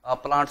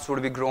plants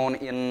would be grown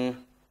in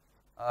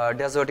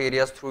desert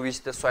areas through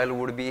which the soil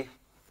would be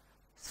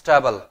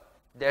stable.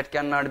 That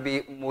cannot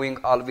be moving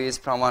always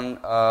from one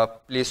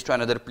place to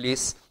another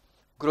place.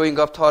 Growing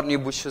of thorny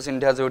bushes in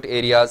desert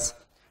areas,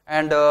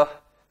 and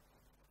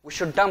we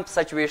should dump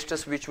such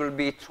wastes which will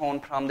be thrown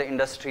from the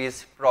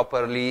industries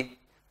properly,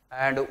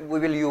 and we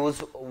will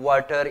use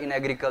water in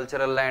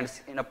agricultural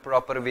lands in a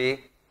proper way,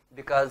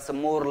 because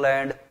more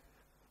land,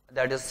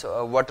 that is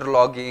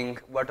waterlogging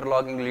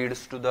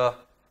leads to the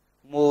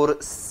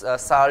more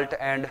salt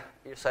and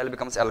soil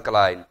becomes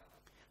alkaline.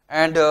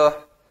 And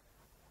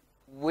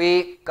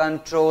we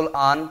control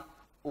on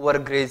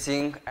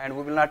overgrazing, and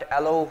we will not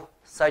allow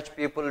such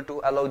people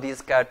to allow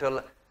these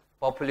cattle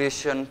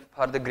population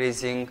for the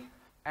grazing.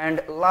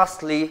 And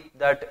lastly,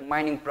 that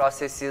mining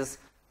processes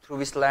through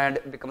which land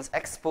becomes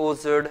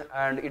exposed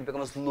and it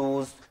becomes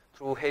loose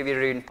through heavy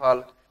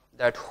rainfall,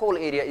 that whole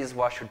area is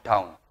washed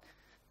down.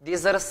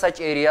 These are such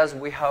areas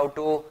we have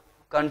to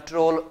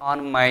control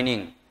on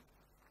mining,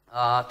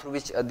 through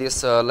which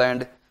this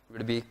land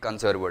will be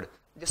conserved.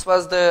 This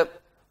was the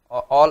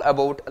all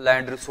about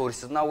land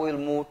resources. Now we will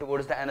move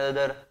towards the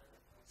another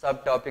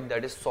subtopic,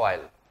 that is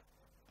soil.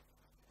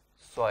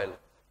 Soil.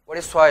 What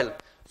is soil?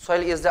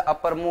 Soil is the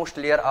uppermost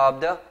layer of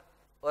the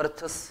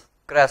earth's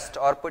crust,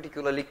 or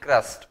particularly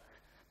crust.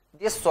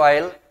 This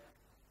soil,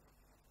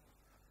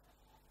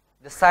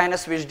 the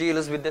science which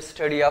deals with the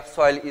study of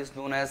soil is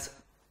known as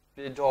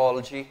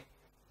pedology.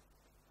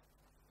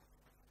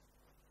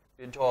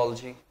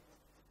 Pedology.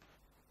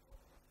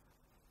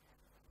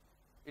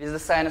 It is the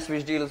science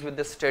which deals with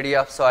the study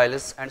of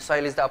soils, and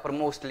soil is the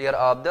uppermost layer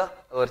of the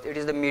earth. It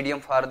is the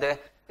medium for the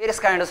various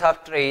kinds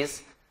of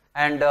trees,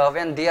 and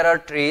when there are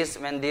trees,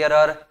 when there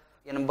are,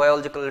 in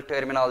biological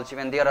terminology,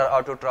 when there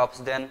are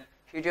autotrophs, then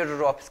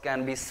heterotrophs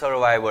can be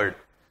survived.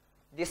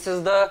 This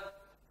is the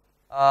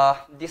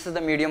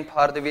medium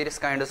for the various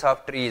kinds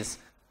of trees.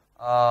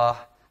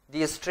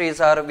 These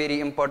trees are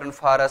very important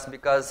for us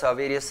because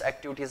various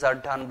activities are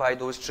done by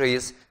those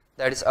trees.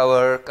 That is,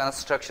 our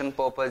construction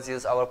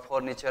purposes, our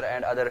furniture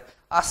and other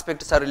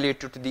aspects are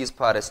related to these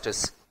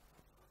forests.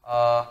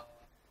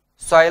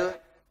 Soil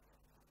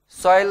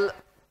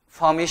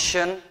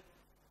formation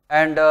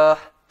and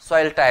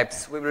soil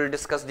types. We will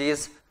discuss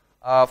these.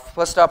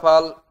 First of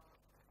all,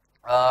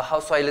 how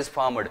soil is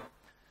formed.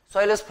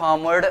 Soil is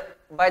formed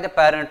by the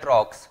parent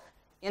rocks.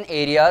 In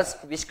areas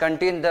which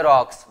contain the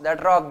rocks,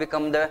 that rock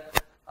become the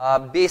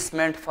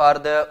basement for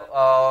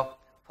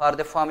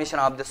the formation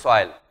of the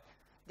soil.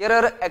 There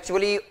are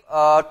actually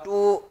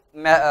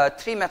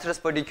three methods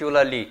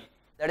particularly.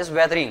 That is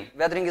weathering.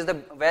 Weathering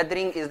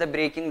is the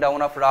breaking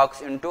down of rocks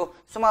into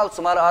small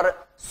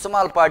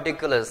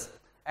particles,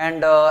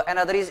 and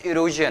another is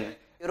erosion.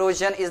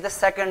 Erosion is the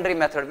secondary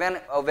method.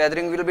 When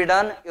weathering will be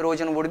done,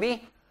 erosion would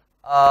be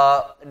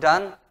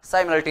done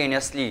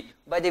simultaneously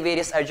by the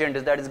various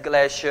agents, that is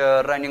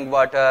glacier, running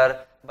water,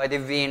 by the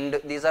wind.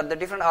 These are the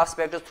different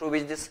aspects through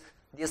which these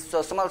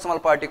small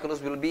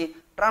particles will be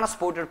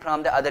transported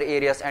from the other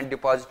areas and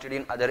deposited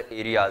in other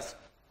areas,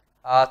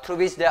 through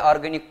which the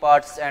organic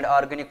parts and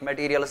organic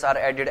materials are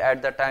added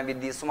at the time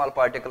with these small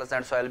particles,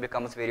 and soil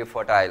becomes very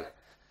fertile.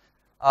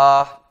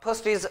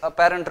 First is a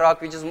parent rock,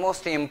 which is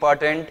most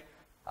important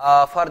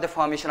for the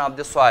formation of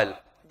the soil.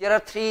 There are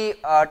three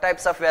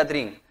types of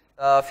weathering: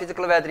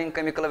 physical weathering,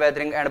 chemical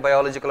weathering and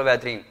biological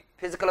weathering.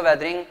 Physical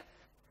weathering,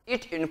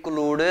 it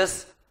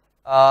includes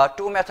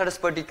two methods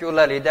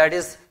particularly, that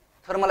is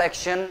thermal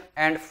action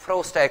and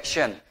frost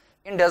action.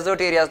 In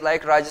desert areas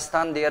like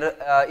Rajasthan, there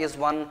is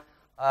one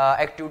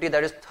activity,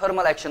 that is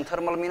thermal action.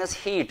 Thermal means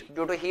heat.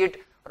 Due to heat,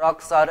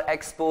 rocks are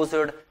exposed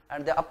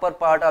and the upper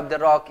part of the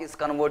rock is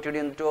converted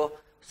into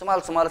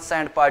small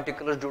sand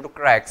particles due to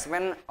cracks.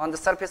 When on the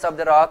surface of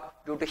the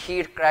rock, due to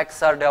heat,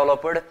 cracks are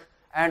developed,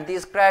 and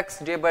these cracks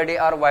day by day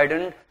are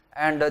widened,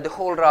 and the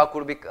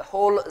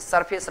whole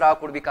surface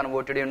rock would be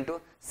converted into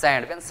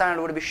sand. When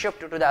sand would be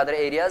shifted to the other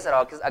areas,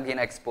 rock is again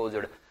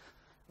exposed.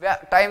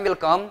 Time will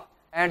come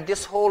and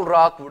this whole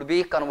rock would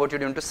be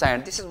converted into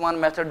sand. This is one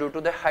method due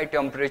to the high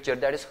temperature,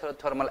 that is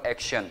thermal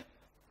action.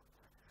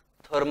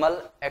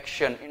 Thermal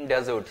action in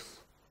deserts.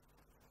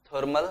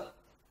 Thermal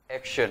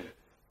action.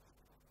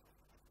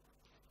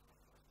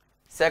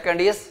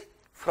 Second is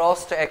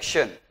frost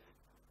action.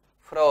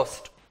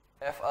 Frost,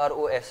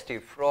 F-R-O-S-T,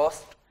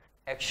 frost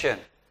action.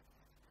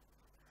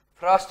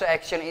 Frost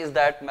action is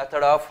that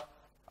method of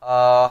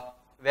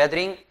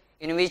weathering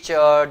in which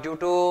due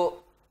to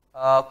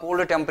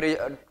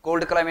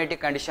cold climatic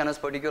conditions,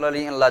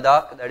 particularly in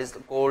Ladakh, that is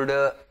cold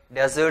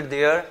desert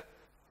there,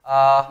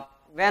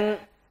 when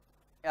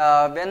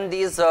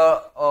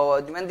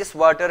this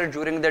water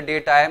during the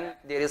daytime,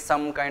 there is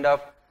some kind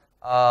of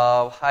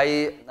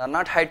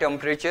not high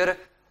temperature,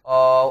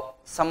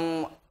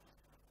 some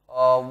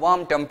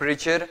warm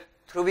temperature,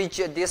 through which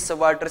this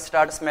water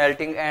starts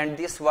melting and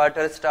this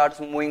water starts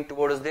moving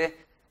towards the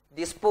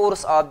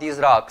pores of these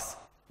rocks.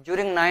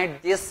 During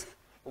night, this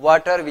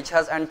water which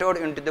has entered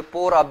into the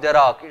pore of the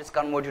rock, it is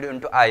converted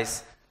into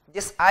ice.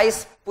 This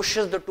ice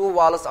pushes the two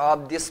walls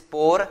of this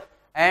pore,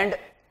 and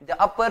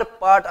the upper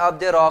part of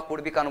the rock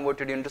would be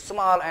converted into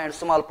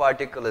small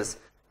particles,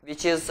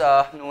 which is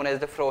known as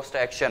the frost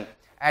action.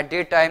 At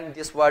daytime,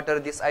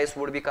 this ice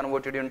would be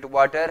converted into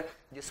water.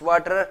 This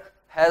water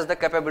has the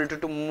capability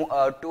to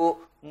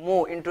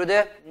move into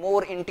the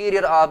more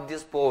interior of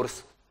these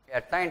pores.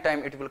 At night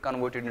time, it will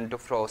convert it into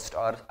frost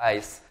or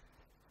ice.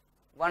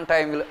 One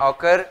time will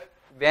occur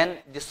when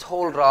this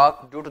whole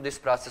rock, due to this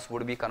process,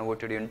 would be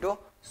converted into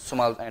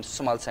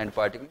small sand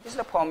particles. This is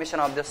the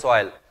formation of the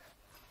soil.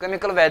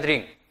 Chemical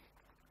weathering.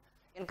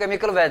 In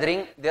chemical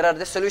weathering, there are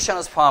the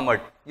solutions formed.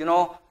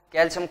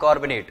 Calcium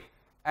carbonate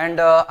and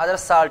other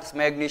salts,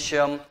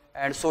 magnesium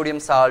and sodium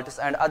salts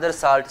and other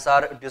salts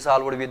are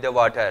dissolved with the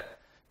water.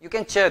 You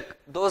can check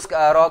those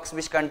rocks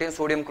which contain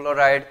sodium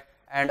chloride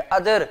and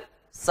other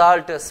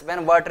salts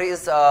when water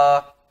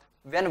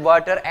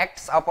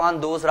acts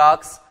upon those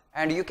rocks,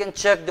 and you can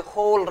check the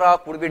whole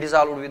rock would be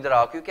dissolved with the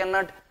rock. You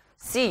cannot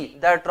see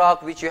that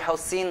rock which you have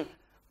seen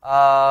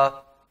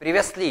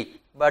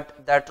previously,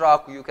 but that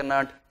rock you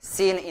cannot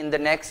see in the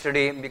next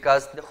day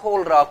because the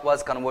whole rock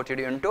was converted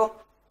into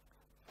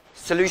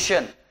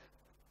solution.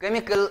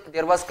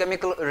 There was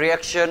chemical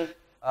reaction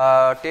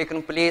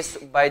taken place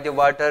by the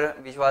water,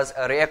 which was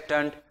a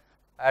reactant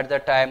at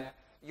that time.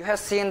 You have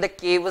seen the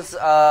caves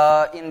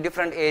in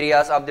different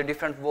areas of the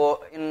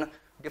in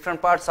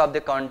different parts of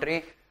the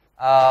country.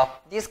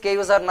 These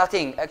caves are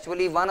nothing.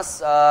 Actually,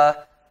 once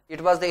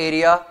it was the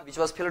area which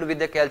was filled with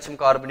the calcium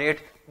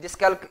carbonate. This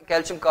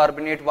calcium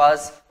carbonate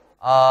was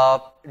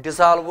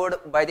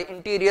dissolved by the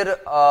interior,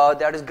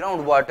 that is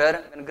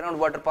groundwater. When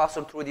groundwater passed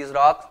through these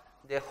rocks,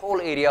 the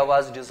whole area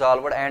was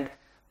dissolved, and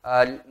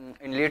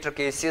in later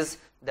cases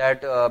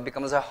that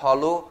becomes a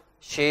hollow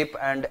shape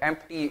and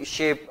empty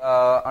shape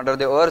under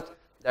the earth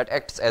that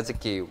acts as a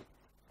cave.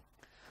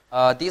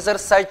 These are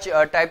such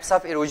types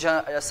of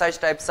erosion, such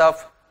types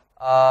of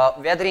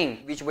weathering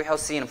which we have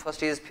seen.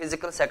 First is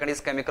physical, second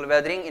is chemical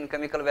weathering. In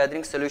chemical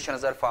weathering,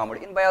 solutions are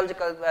formed. In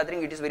biological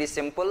weathering, it is very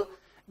simple.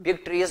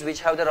 Big trees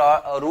which have the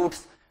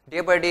roots,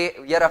 day by day,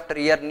 year after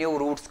year, new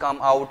roots come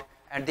out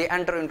and they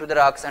enter into the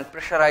rocks and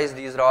pressurize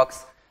these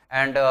rocks,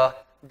 and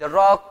the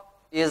rock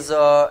is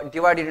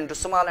divided into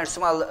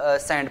small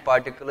sand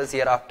particles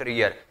year after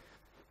year.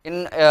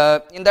 In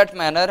that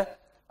manner,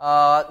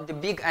 the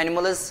big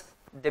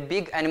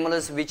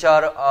animals which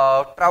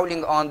are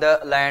traveling on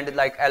the land,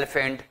 like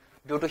elephant,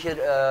 due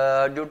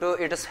to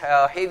its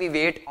heavy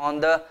weight on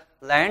the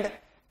land,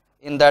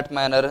 in that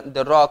manner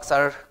the rocks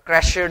are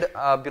crushed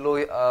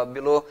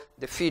below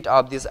the feet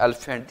of this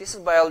elephant. This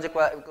is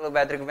biological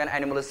weathering, when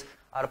animals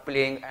are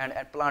playing and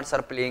plants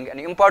are playing an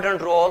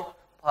important role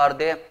for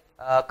the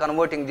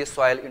converting this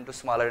soil into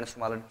smaller and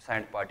smaller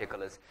sand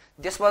particles.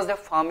 This was the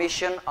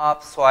formation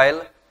of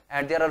soil,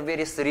 and there are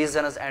various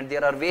reasons and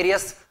there are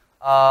various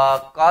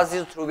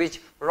causes through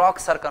which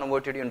rocks are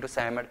converted into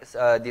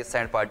these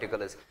sand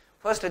particles.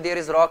 First, there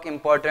is rock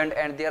important,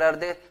 and there are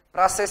the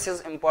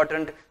processes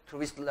important through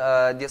which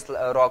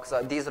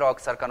these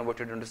rocks are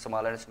converted into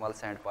smaller and small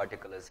sand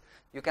particles.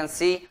 You can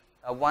see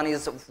one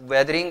is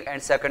weathering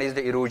and second is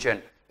the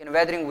erosion. In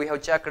weathering, we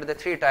have checked the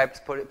three types.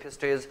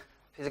 First is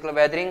physical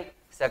weathering,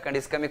 second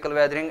is chemical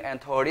weathering,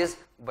 and third is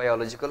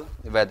biological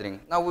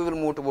weathering. Now we will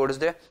move towards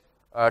the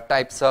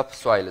types of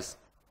soils.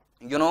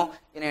 In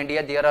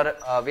India there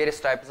are various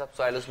types of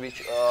soils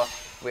which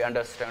we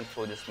understand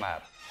through this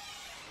map.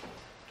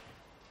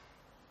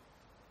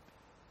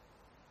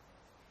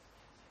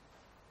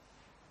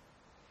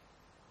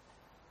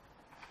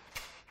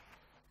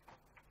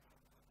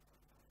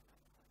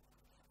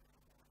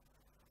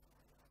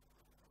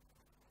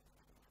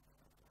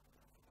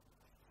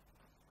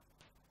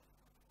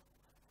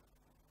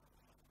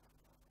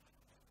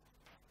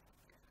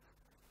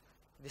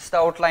 This is the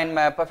outline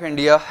map of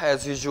India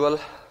as usual,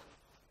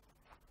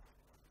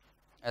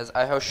 as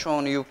I have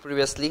shown you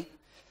previously.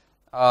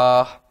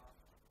 There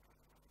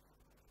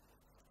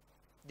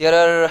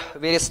are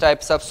various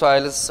types of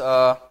soils.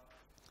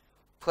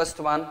 First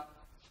one,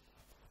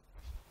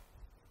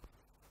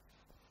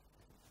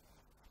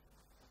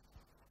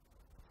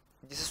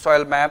 this is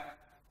soil map.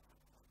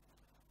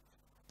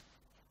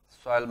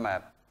 Soil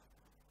map.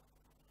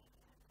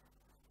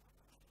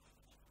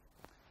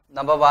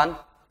 Number one,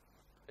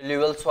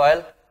 alluvial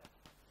soil.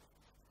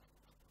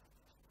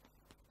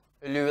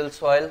 Alluvial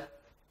soil.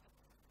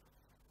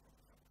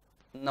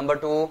 Number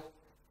two,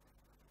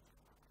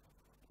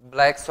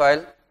 black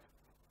soil.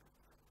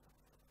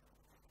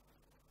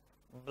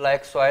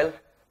 Black soil.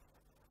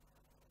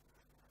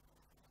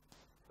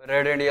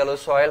 Red and yellow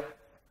soil.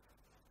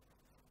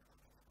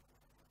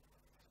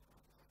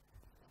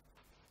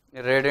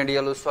 Red and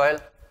yellow soil.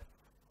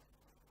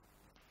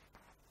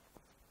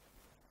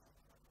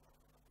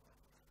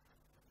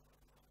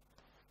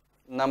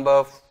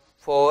 Number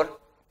four,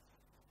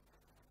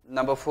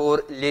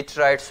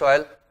 laterite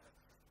soil.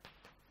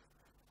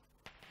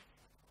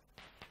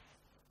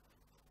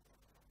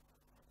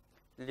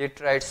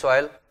 Laterite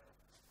soil.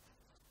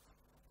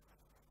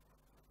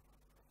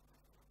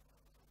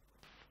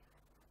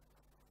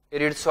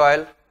 Arid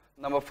soil.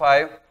 Number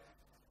five,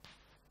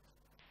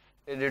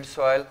 arid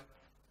soil.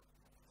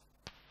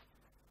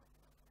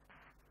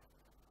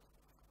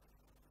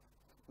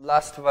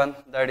 Last one,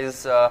 that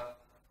is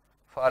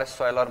forest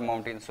soil or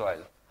mountain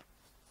soil.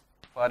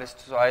 Forest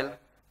soil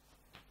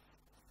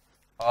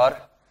or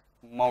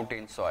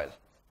mountain soil.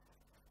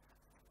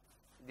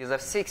 These are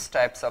 6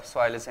 types of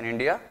soils in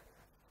India.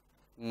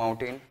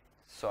 Mountain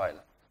soil.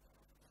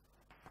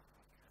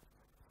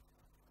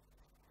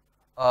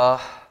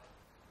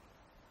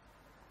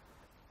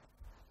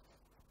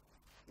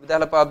 With the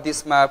help of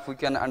this map, we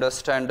can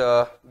understand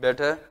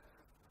better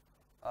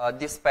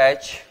this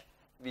patch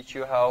which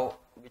you have,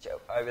 which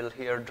I will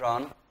here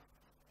drawn.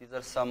 These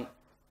are some.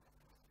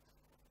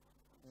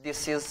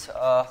 This is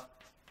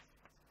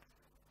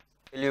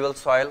alluvial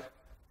soil.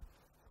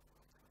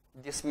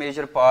 This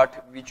major part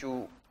which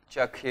you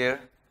check here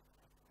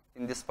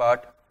in this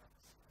part,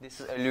 this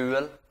is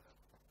alluvial.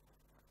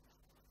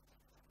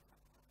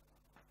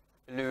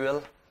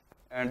 Alluvial,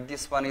 and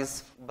this one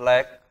is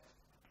black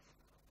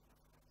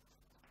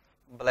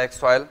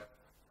soil,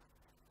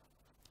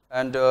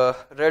 and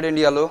red and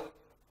yellow,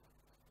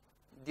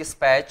 this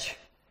patch,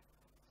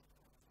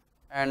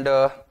 and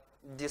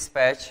this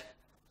patch,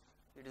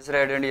 it is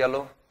red and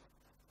yellow.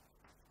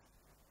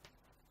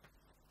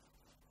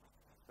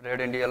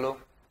 Red and yellow.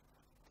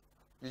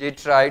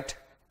 Laterite.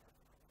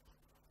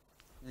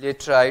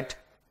 Laterite.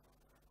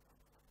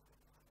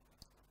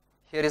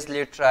 Here is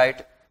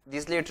laterite.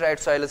 These laterite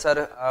soils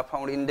are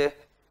found in the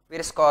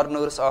various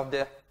corners of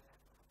the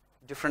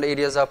different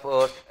areas of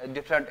earth,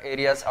 different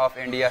areas of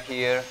India,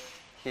 here,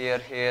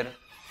 here.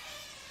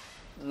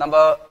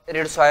 Number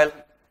arid soil,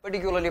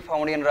 particularly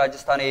found in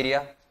Rajasthan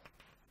area,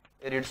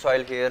 arid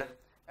soil here,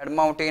 and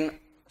mountain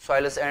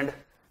soils and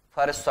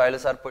forest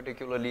soils are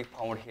particularly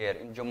found here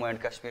in Jammu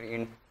and Kashmir,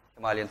 in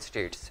Himalayan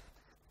states.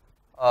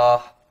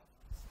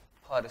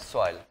 Forest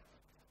soil.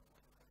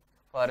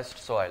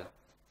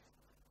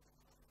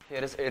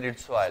 Here is arid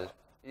soil.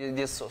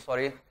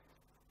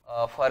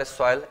 Forest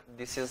soil.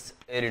 This is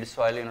arid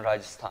soil in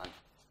Rajasthan.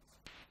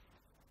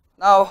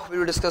 Now we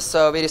will discuss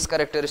various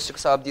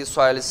characteristics of these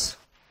soils.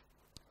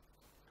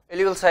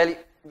 Alluvial soil,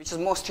 which is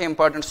most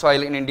important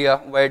soil in India,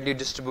 widely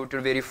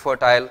distributed, very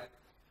fertile,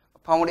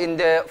 found in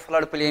the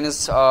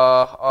floodplains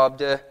of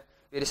the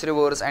various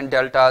rivers and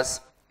deltas.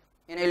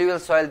 In alluvial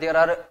soil, there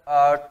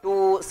are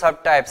 2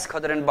 subtypes,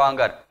 Khadr and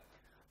Bangar.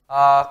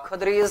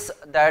 Khadr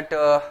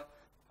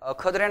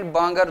and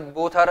Bangar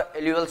both are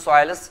alluvial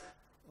soils,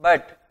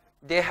 but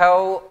they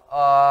have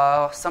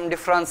some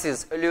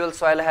differences. Alluvial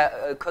soil,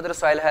 Khadr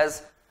soil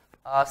has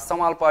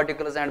small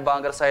particles and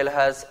Bangar soil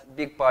has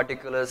big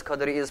particles.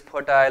 Khadr is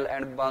fertile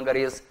and Bangar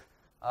is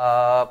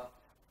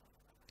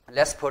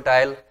less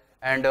fertile,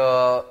 and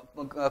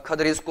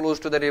Khadr is close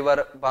to the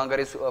river, Bangar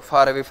is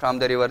far away from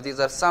the river. These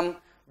are some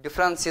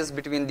differences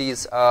between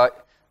these.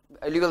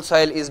 Alluvial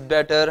soil is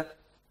better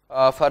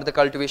for the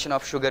cultivation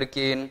of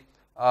sugarcane,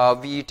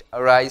 wheat,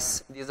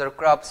 rice. These are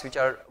crops which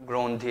are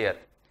grown there.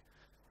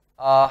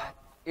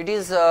 It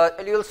is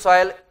alluvial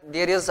soil.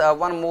 There is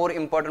one more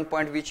important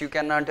point which you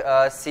cannot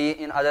see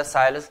in other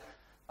soils.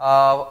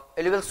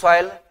 Alluvial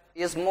soil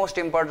is most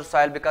important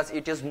soil because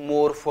it is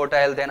more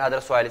fertile than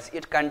other soils.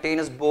 It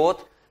contains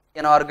both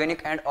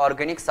inorganic and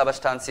organic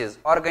substances.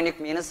 Organic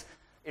means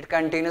it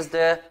contains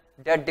the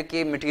dead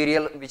decay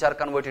material which are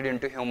converted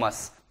into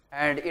humus,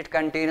 and it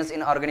contains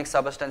inorganic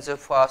substances,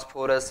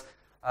 phosphorus,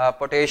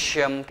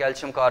 potassium,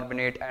 calcium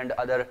carbonate, and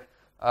other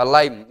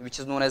lime, which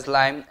is known as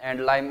lime,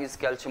 and lime is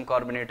calcium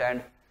carbonate,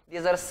 and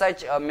these are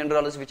such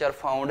minerals which are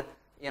found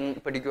in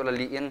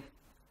particularly in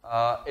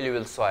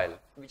alluvial soil,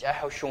 which I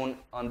have shown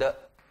on the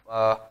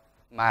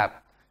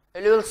map.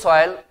 Alluvial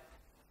soil,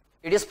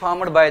 it is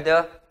formed by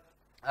the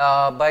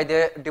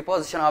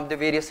deposition of the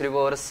various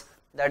rivers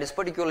that is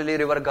particularly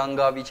river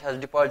Ganga, which has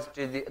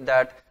deposited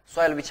that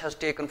soil which has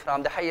taken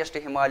from the highest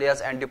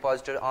Himalayas and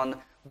deposited on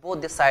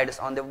both the sides,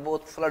 on the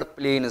both flood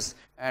plains,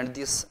 and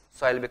this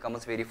soil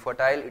becomes very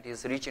fertile. It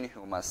is rich in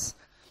humus.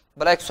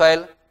 Black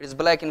soil, it is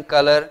black in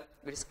color.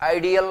 It is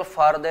ideal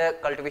for the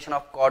cultivation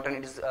of cotton.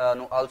 It is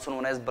also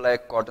known as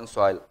black cotton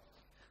soil.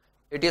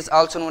 It is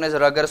also known as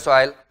rugged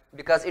soil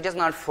because it is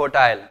not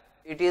fertile.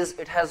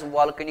 It has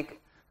volcanic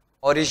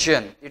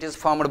origin. It is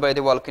formed by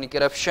the volcanic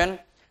eruption,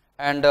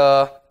 and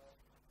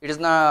it is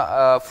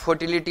not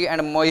fertility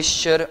and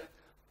moisture.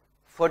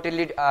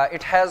 Fertility.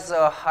 It has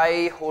a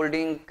high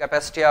holding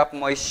capacity of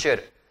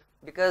moisture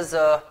because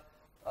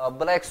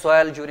black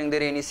soil during the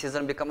rainy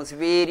season becomes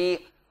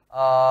very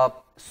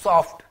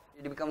soft.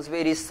 It becomes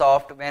very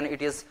soft when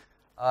it is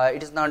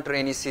not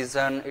rainy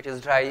season. It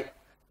is dry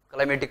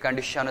climatic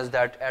conditions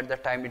that at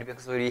that time it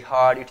becomes very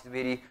hard. It is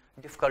very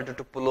difficult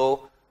to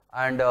plow,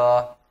 and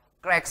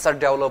cracks are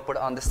developed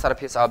on the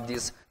surface of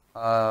this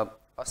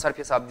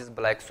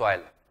black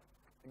soil.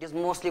 It is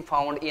mostly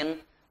found in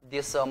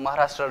this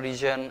Maharashtra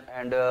region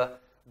and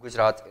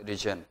Gujarat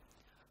region.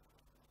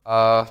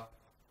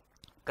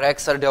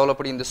 Cracks are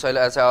developed in the soil,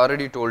 as I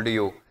already told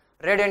you.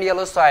 Red and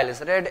yellow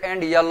soils. Red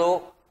and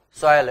yellow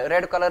soil.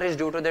 Red color is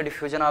due to the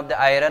diffusion of the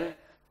iron.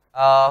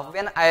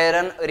 When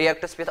iron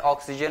reacts with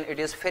oxygen, it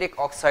is ferric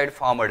oxide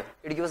formed.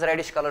 It gives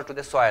reddish color to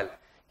the soil.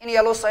 In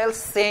yellow soil,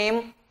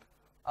 same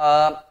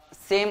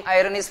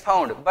iron is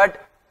found,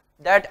 but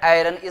that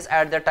iron is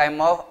at the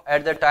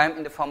time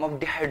in the form of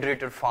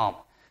dehydrated form.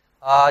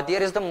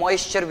 There is the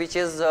moisture which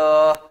is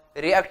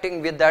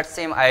reacting with that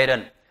same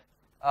iron.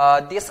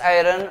 This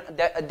iron,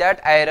 that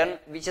iron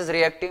which is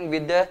reacting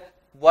with the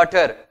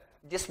water,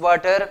 this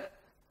water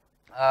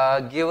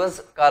gives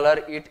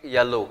color it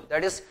yellow.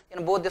 That is,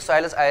 in both the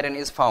soils iron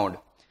is found.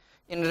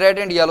 In red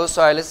and yellow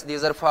soils,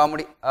 these are formed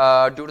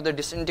due to the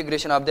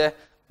disintegration of the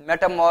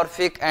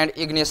metamorphic and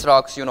igneous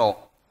rocks. It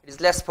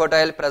is less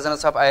fertile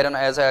presence of iron,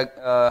 as I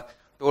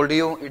told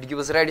you. It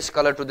gives reddish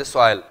color to the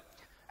soil,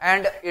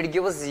 and it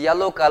gives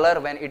yellow color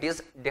when it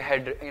is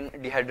in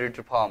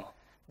dehydrated form.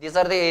 These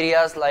are the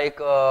areas like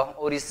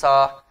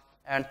Orissa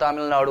and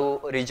Tamil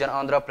Nadu region,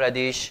 Andhra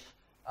Pradesh.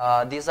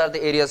 These are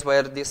the areas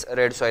where this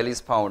red soil is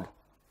found.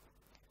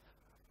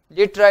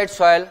 Laterite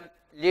soil.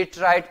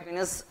 Laterite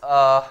means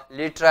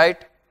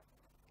laterite.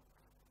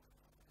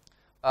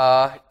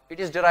 It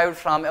is derived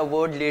from a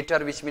word later,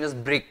 which means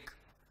brick.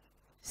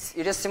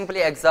 It is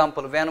simply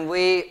example. When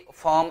we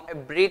form a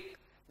brick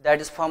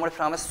that is formed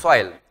from a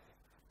soil,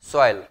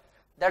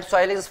 that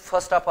soil is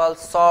first of all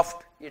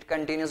soft. It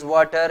contains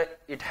water.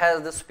 It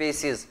has the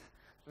spaces.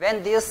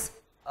 When this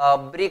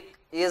brick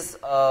is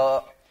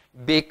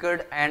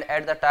baked, and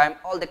at the time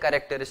all the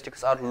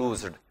characteristics are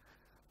loosed.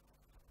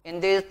 In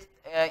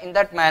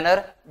that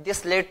manner,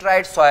 this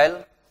laterite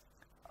soil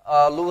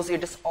lose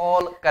its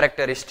all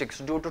characteristics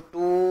due to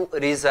two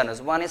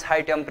reasons. One is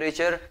high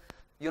temperature.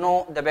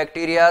 The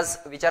bacteria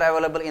which are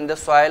available in the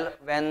soil,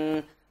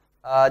 when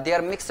they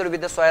are mixed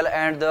with the soil,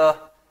 and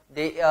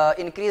they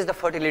increase the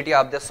fertility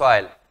of the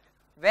soil.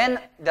 When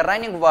the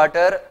running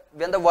water,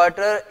 when the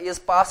water is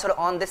passed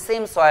on the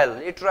same soil,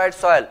 laterite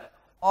soil,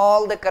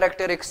 all the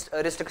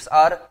characteristics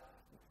are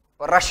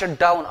rushed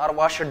down or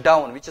washed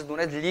down, which is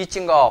known as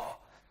leaching off.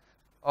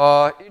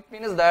 It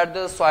means that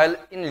the soil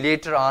in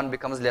later on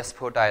becomes less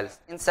fertile.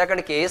 In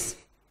second case,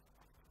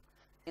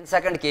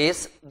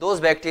 those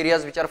bacteria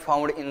which are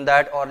found in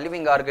that, or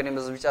living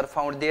organisms which are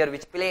found there,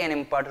 which play an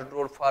important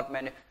role for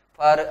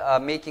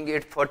making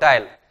it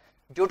fertile.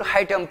 Due to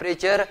high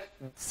temperature,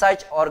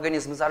 such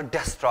organisms are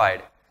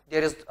destroyed.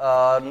 There is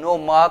no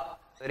mark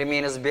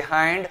remains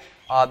behind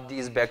of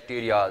these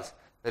bacteria.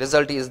 The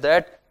result is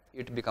that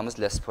it becomes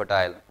less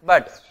fertile.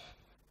 But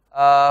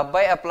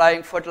by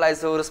applying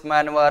fertilizers,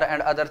 manure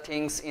and other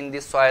things in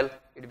this soil,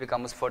 it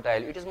becomes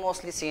fertile. It is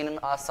mostly seen in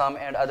Assam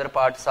and other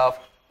parts of,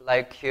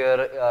 like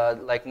here,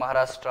 like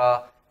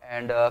Maharashtra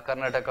and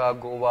Karnataka,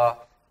 Goa,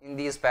 in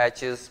these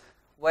patches,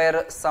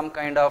 where some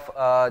kind of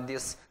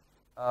this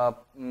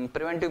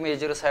preventive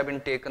measures have been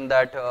taken,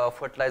 that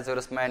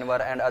fertilizers,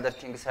 manure and other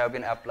things have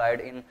been applied.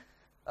 In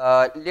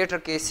later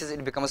cases,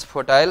 it becomes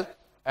fertile,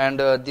 and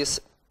this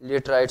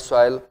laterite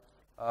soil,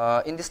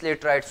 in this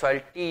laterite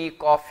soil, tea,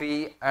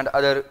 coffee and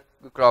other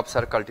crops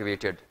are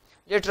cultivated.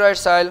 Laterite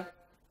soil,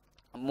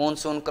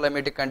 monsoon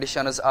climatic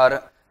conditions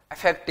are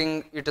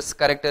affecting its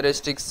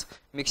characteristics.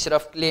 Mixture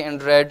of clay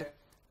and red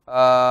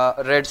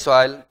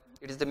soil.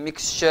 It is the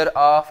mixture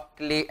of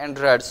clay and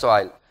red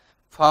soil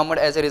formed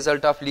as a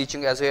result of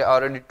leaching, as I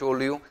already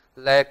told you.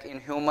 Lack in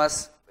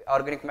humus,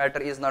 organic matter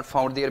is not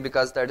found there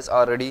because that is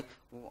already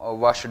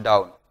washed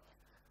down.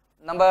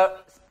 Number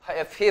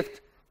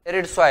 5th,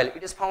 arid soil.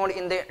 It is found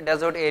in the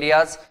desert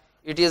areas.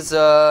 It is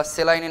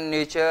saline in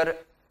nature,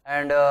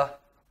 and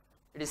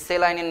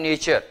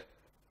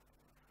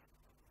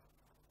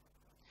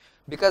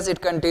because it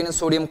contains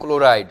sodium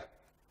chloride,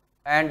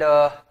 and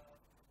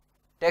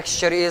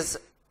texture is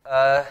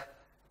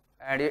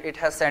and it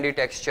has sandy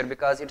texture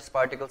because its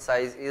particle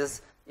size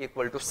is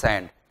equal to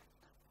sand.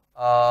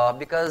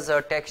 Because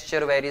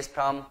texture varies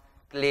from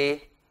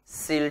clay,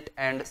 silt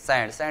and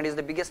sand. Sand is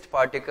the biggest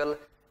particle,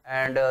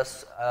 and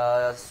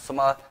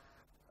small,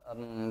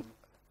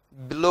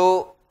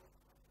 below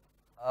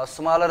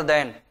smaller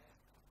than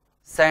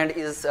sand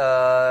is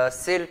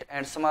silt,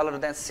 and smaller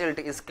than silt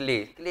is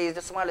clay. Clay is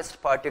the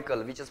smallest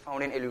particle which is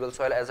found in alluvial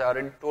soil. As I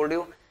already told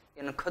you,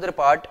 in Khadr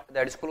part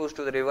that is close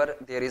to the river,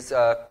 there is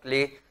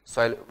clay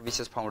soil which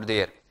is found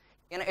there.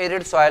 In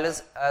arid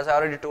soils, as I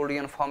already told you,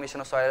 in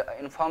formation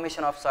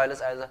of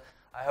soils, as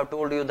I have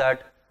told you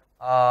that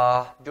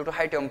due to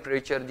high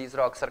temperature, these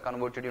rocks are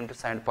converted into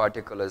sand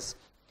particles,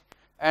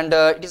 and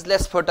it is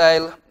less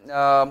fertile.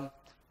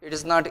 It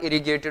is not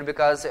irrigated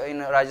because in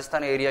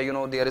Rajasthan area,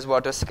 there is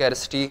water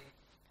scarcity,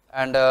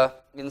 and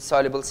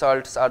insoluble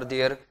salts are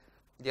there.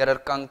 There are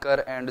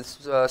conker and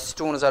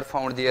stones are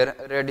found there,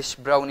 reddish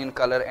brown in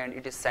color, and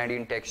it is sandy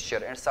in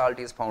texture, and salt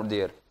is found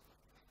there.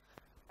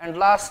 And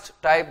last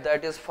type,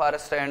 that is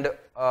forest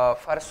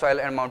soil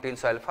and mountain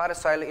soil.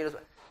 Forest soil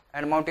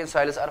and mountain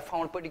soils are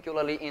found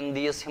particularly in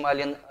these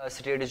Himalayan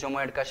states,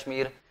 Jammu and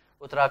Kashmir,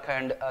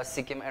 Uttarakhand,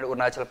 Sikkim and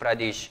Arunachal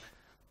Pradesh.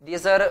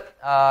 These are,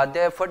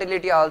 their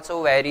fertility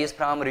also varies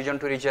from region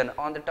to region.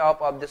 On the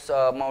top of this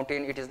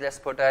mountain, it is less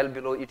fertile,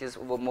 below it is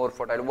more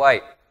fertile.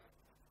 Why?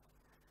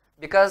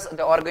 Because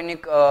the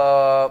organic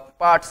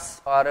parts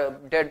or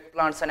dead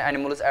plants and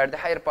animals at the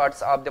higher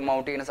parts of the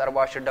mountains are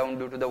washed down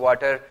due to the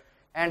water,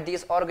 and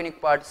these organic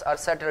parts are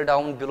settled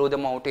down below the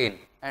mountain,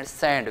 and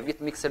sand,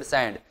 with mixed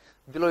sand.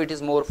 Below it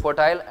is more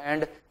fertile,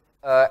 and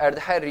at the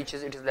higher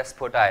reaches it is less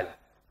fertile,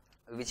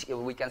 which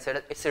we can say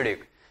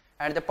acidic.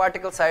 And the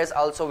particle size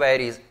also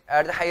varies.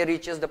 At the higher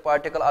reaches, the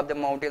particle of the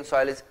mountain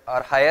soil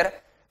are higher.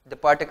 The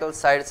particle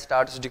size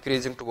starts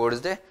decreasing towards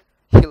the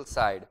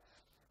hillside.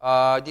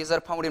 These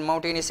are found in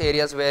mountainous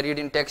areas, varied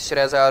in texture,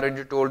 as I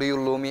already told you,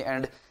 loamy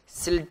and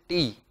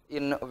silty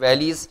in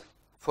valleys,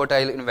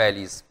 fertile in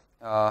valleys.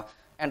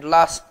 And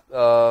last,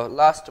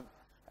 that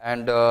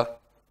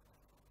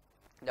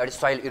is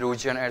soil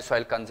erosion and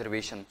soil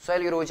conservation.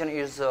 Soil erosion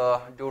is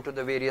due to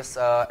the various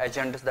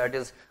agents, that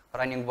is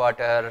running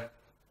water,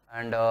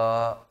 and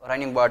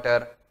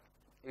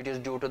it is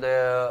due to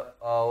the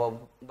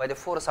by the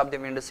force of the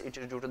winds. It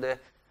is due to the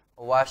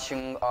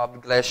washing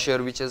of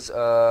glacier, which is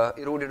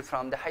eroded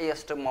from the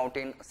highest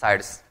mountain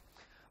sides.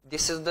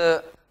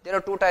 There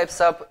are two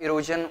types of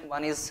erosion.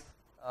 One is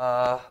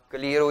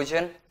gully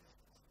erosion,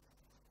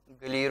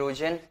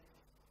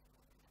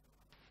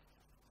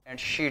 and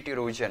sheet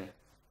erosion.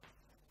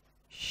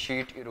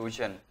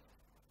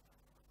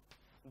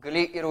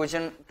 Gully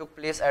erosion took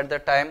place at the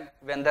time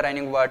when the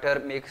running water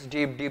makes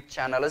deep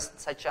channels.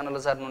 Such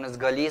channels are known as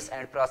gullies,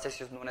 and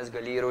process is known as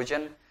gully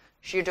erosion.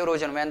 Sheet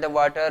erosion, when the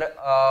water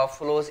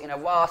flows in a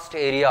vast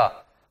area,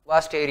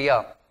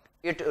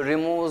 it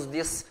removes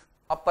this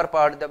upper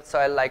part of the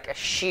soil like a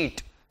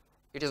sheet.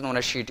 It is known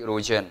as sheet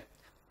erosion.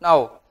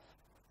 Now,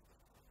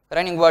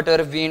 running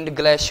water, wind,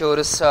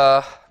 glaciers,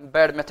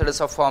 bad methods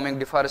of farming,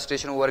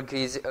 deforestation,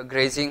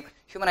 overgrazing,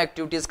 human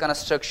activities,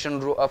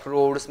 construction of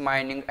roads,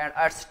 mining, and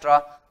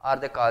etc. are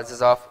the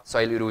causes of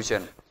soil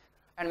erosion.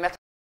 And method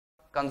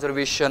of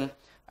conservation,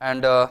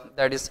 and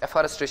that is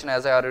afforestation,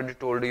 as I already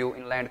told you.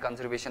 In land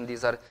conservation,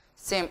 these are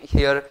same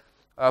here.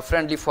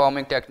 Friendly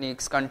farming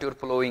techniques, contour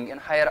plowing. In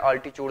higher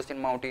altitudes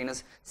in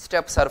mountains,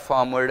 steppes are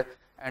formed,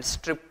 and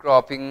strip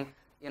cropping.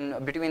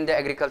 In between the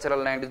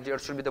agricultural land, there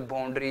should be the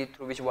boundary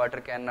through which water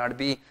cannot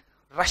be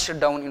rushed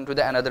down into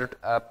the another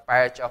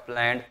patch of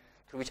land,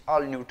 through which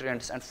all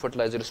nutrients and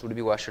fertilizers would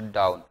be washed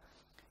down.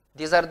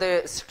 These are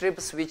the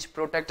strips which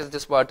protect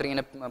this water in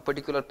a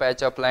particular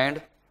patch of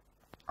land.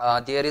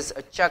 There is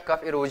a check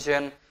of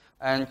erosion,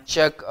 and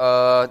check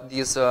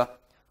these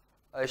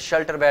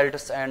shelter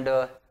belts, and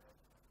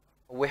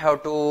we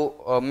have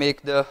to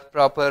make the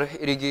proper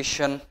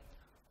irrigation,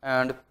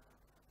 and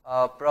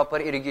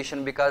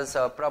because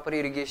proper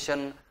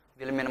irrigation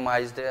will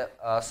minimize the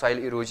soil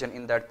erosion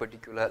in that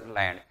particular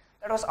land.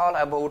 That was all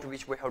about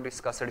which we have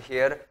discussed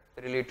here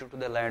related to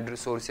the land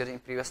resources. In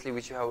previously,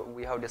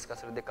 we have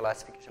discussed the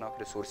classification of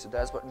resources.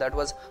 That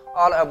was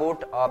all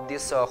about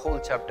this whole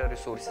chapter,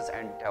 resources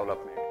and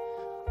development.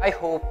 I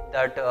hope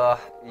that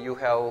you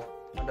have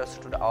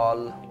understood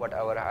all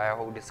whatever I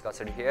have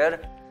discussed here.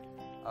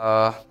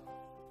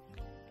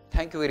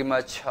 Thank you very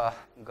much.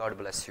 God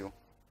bless you.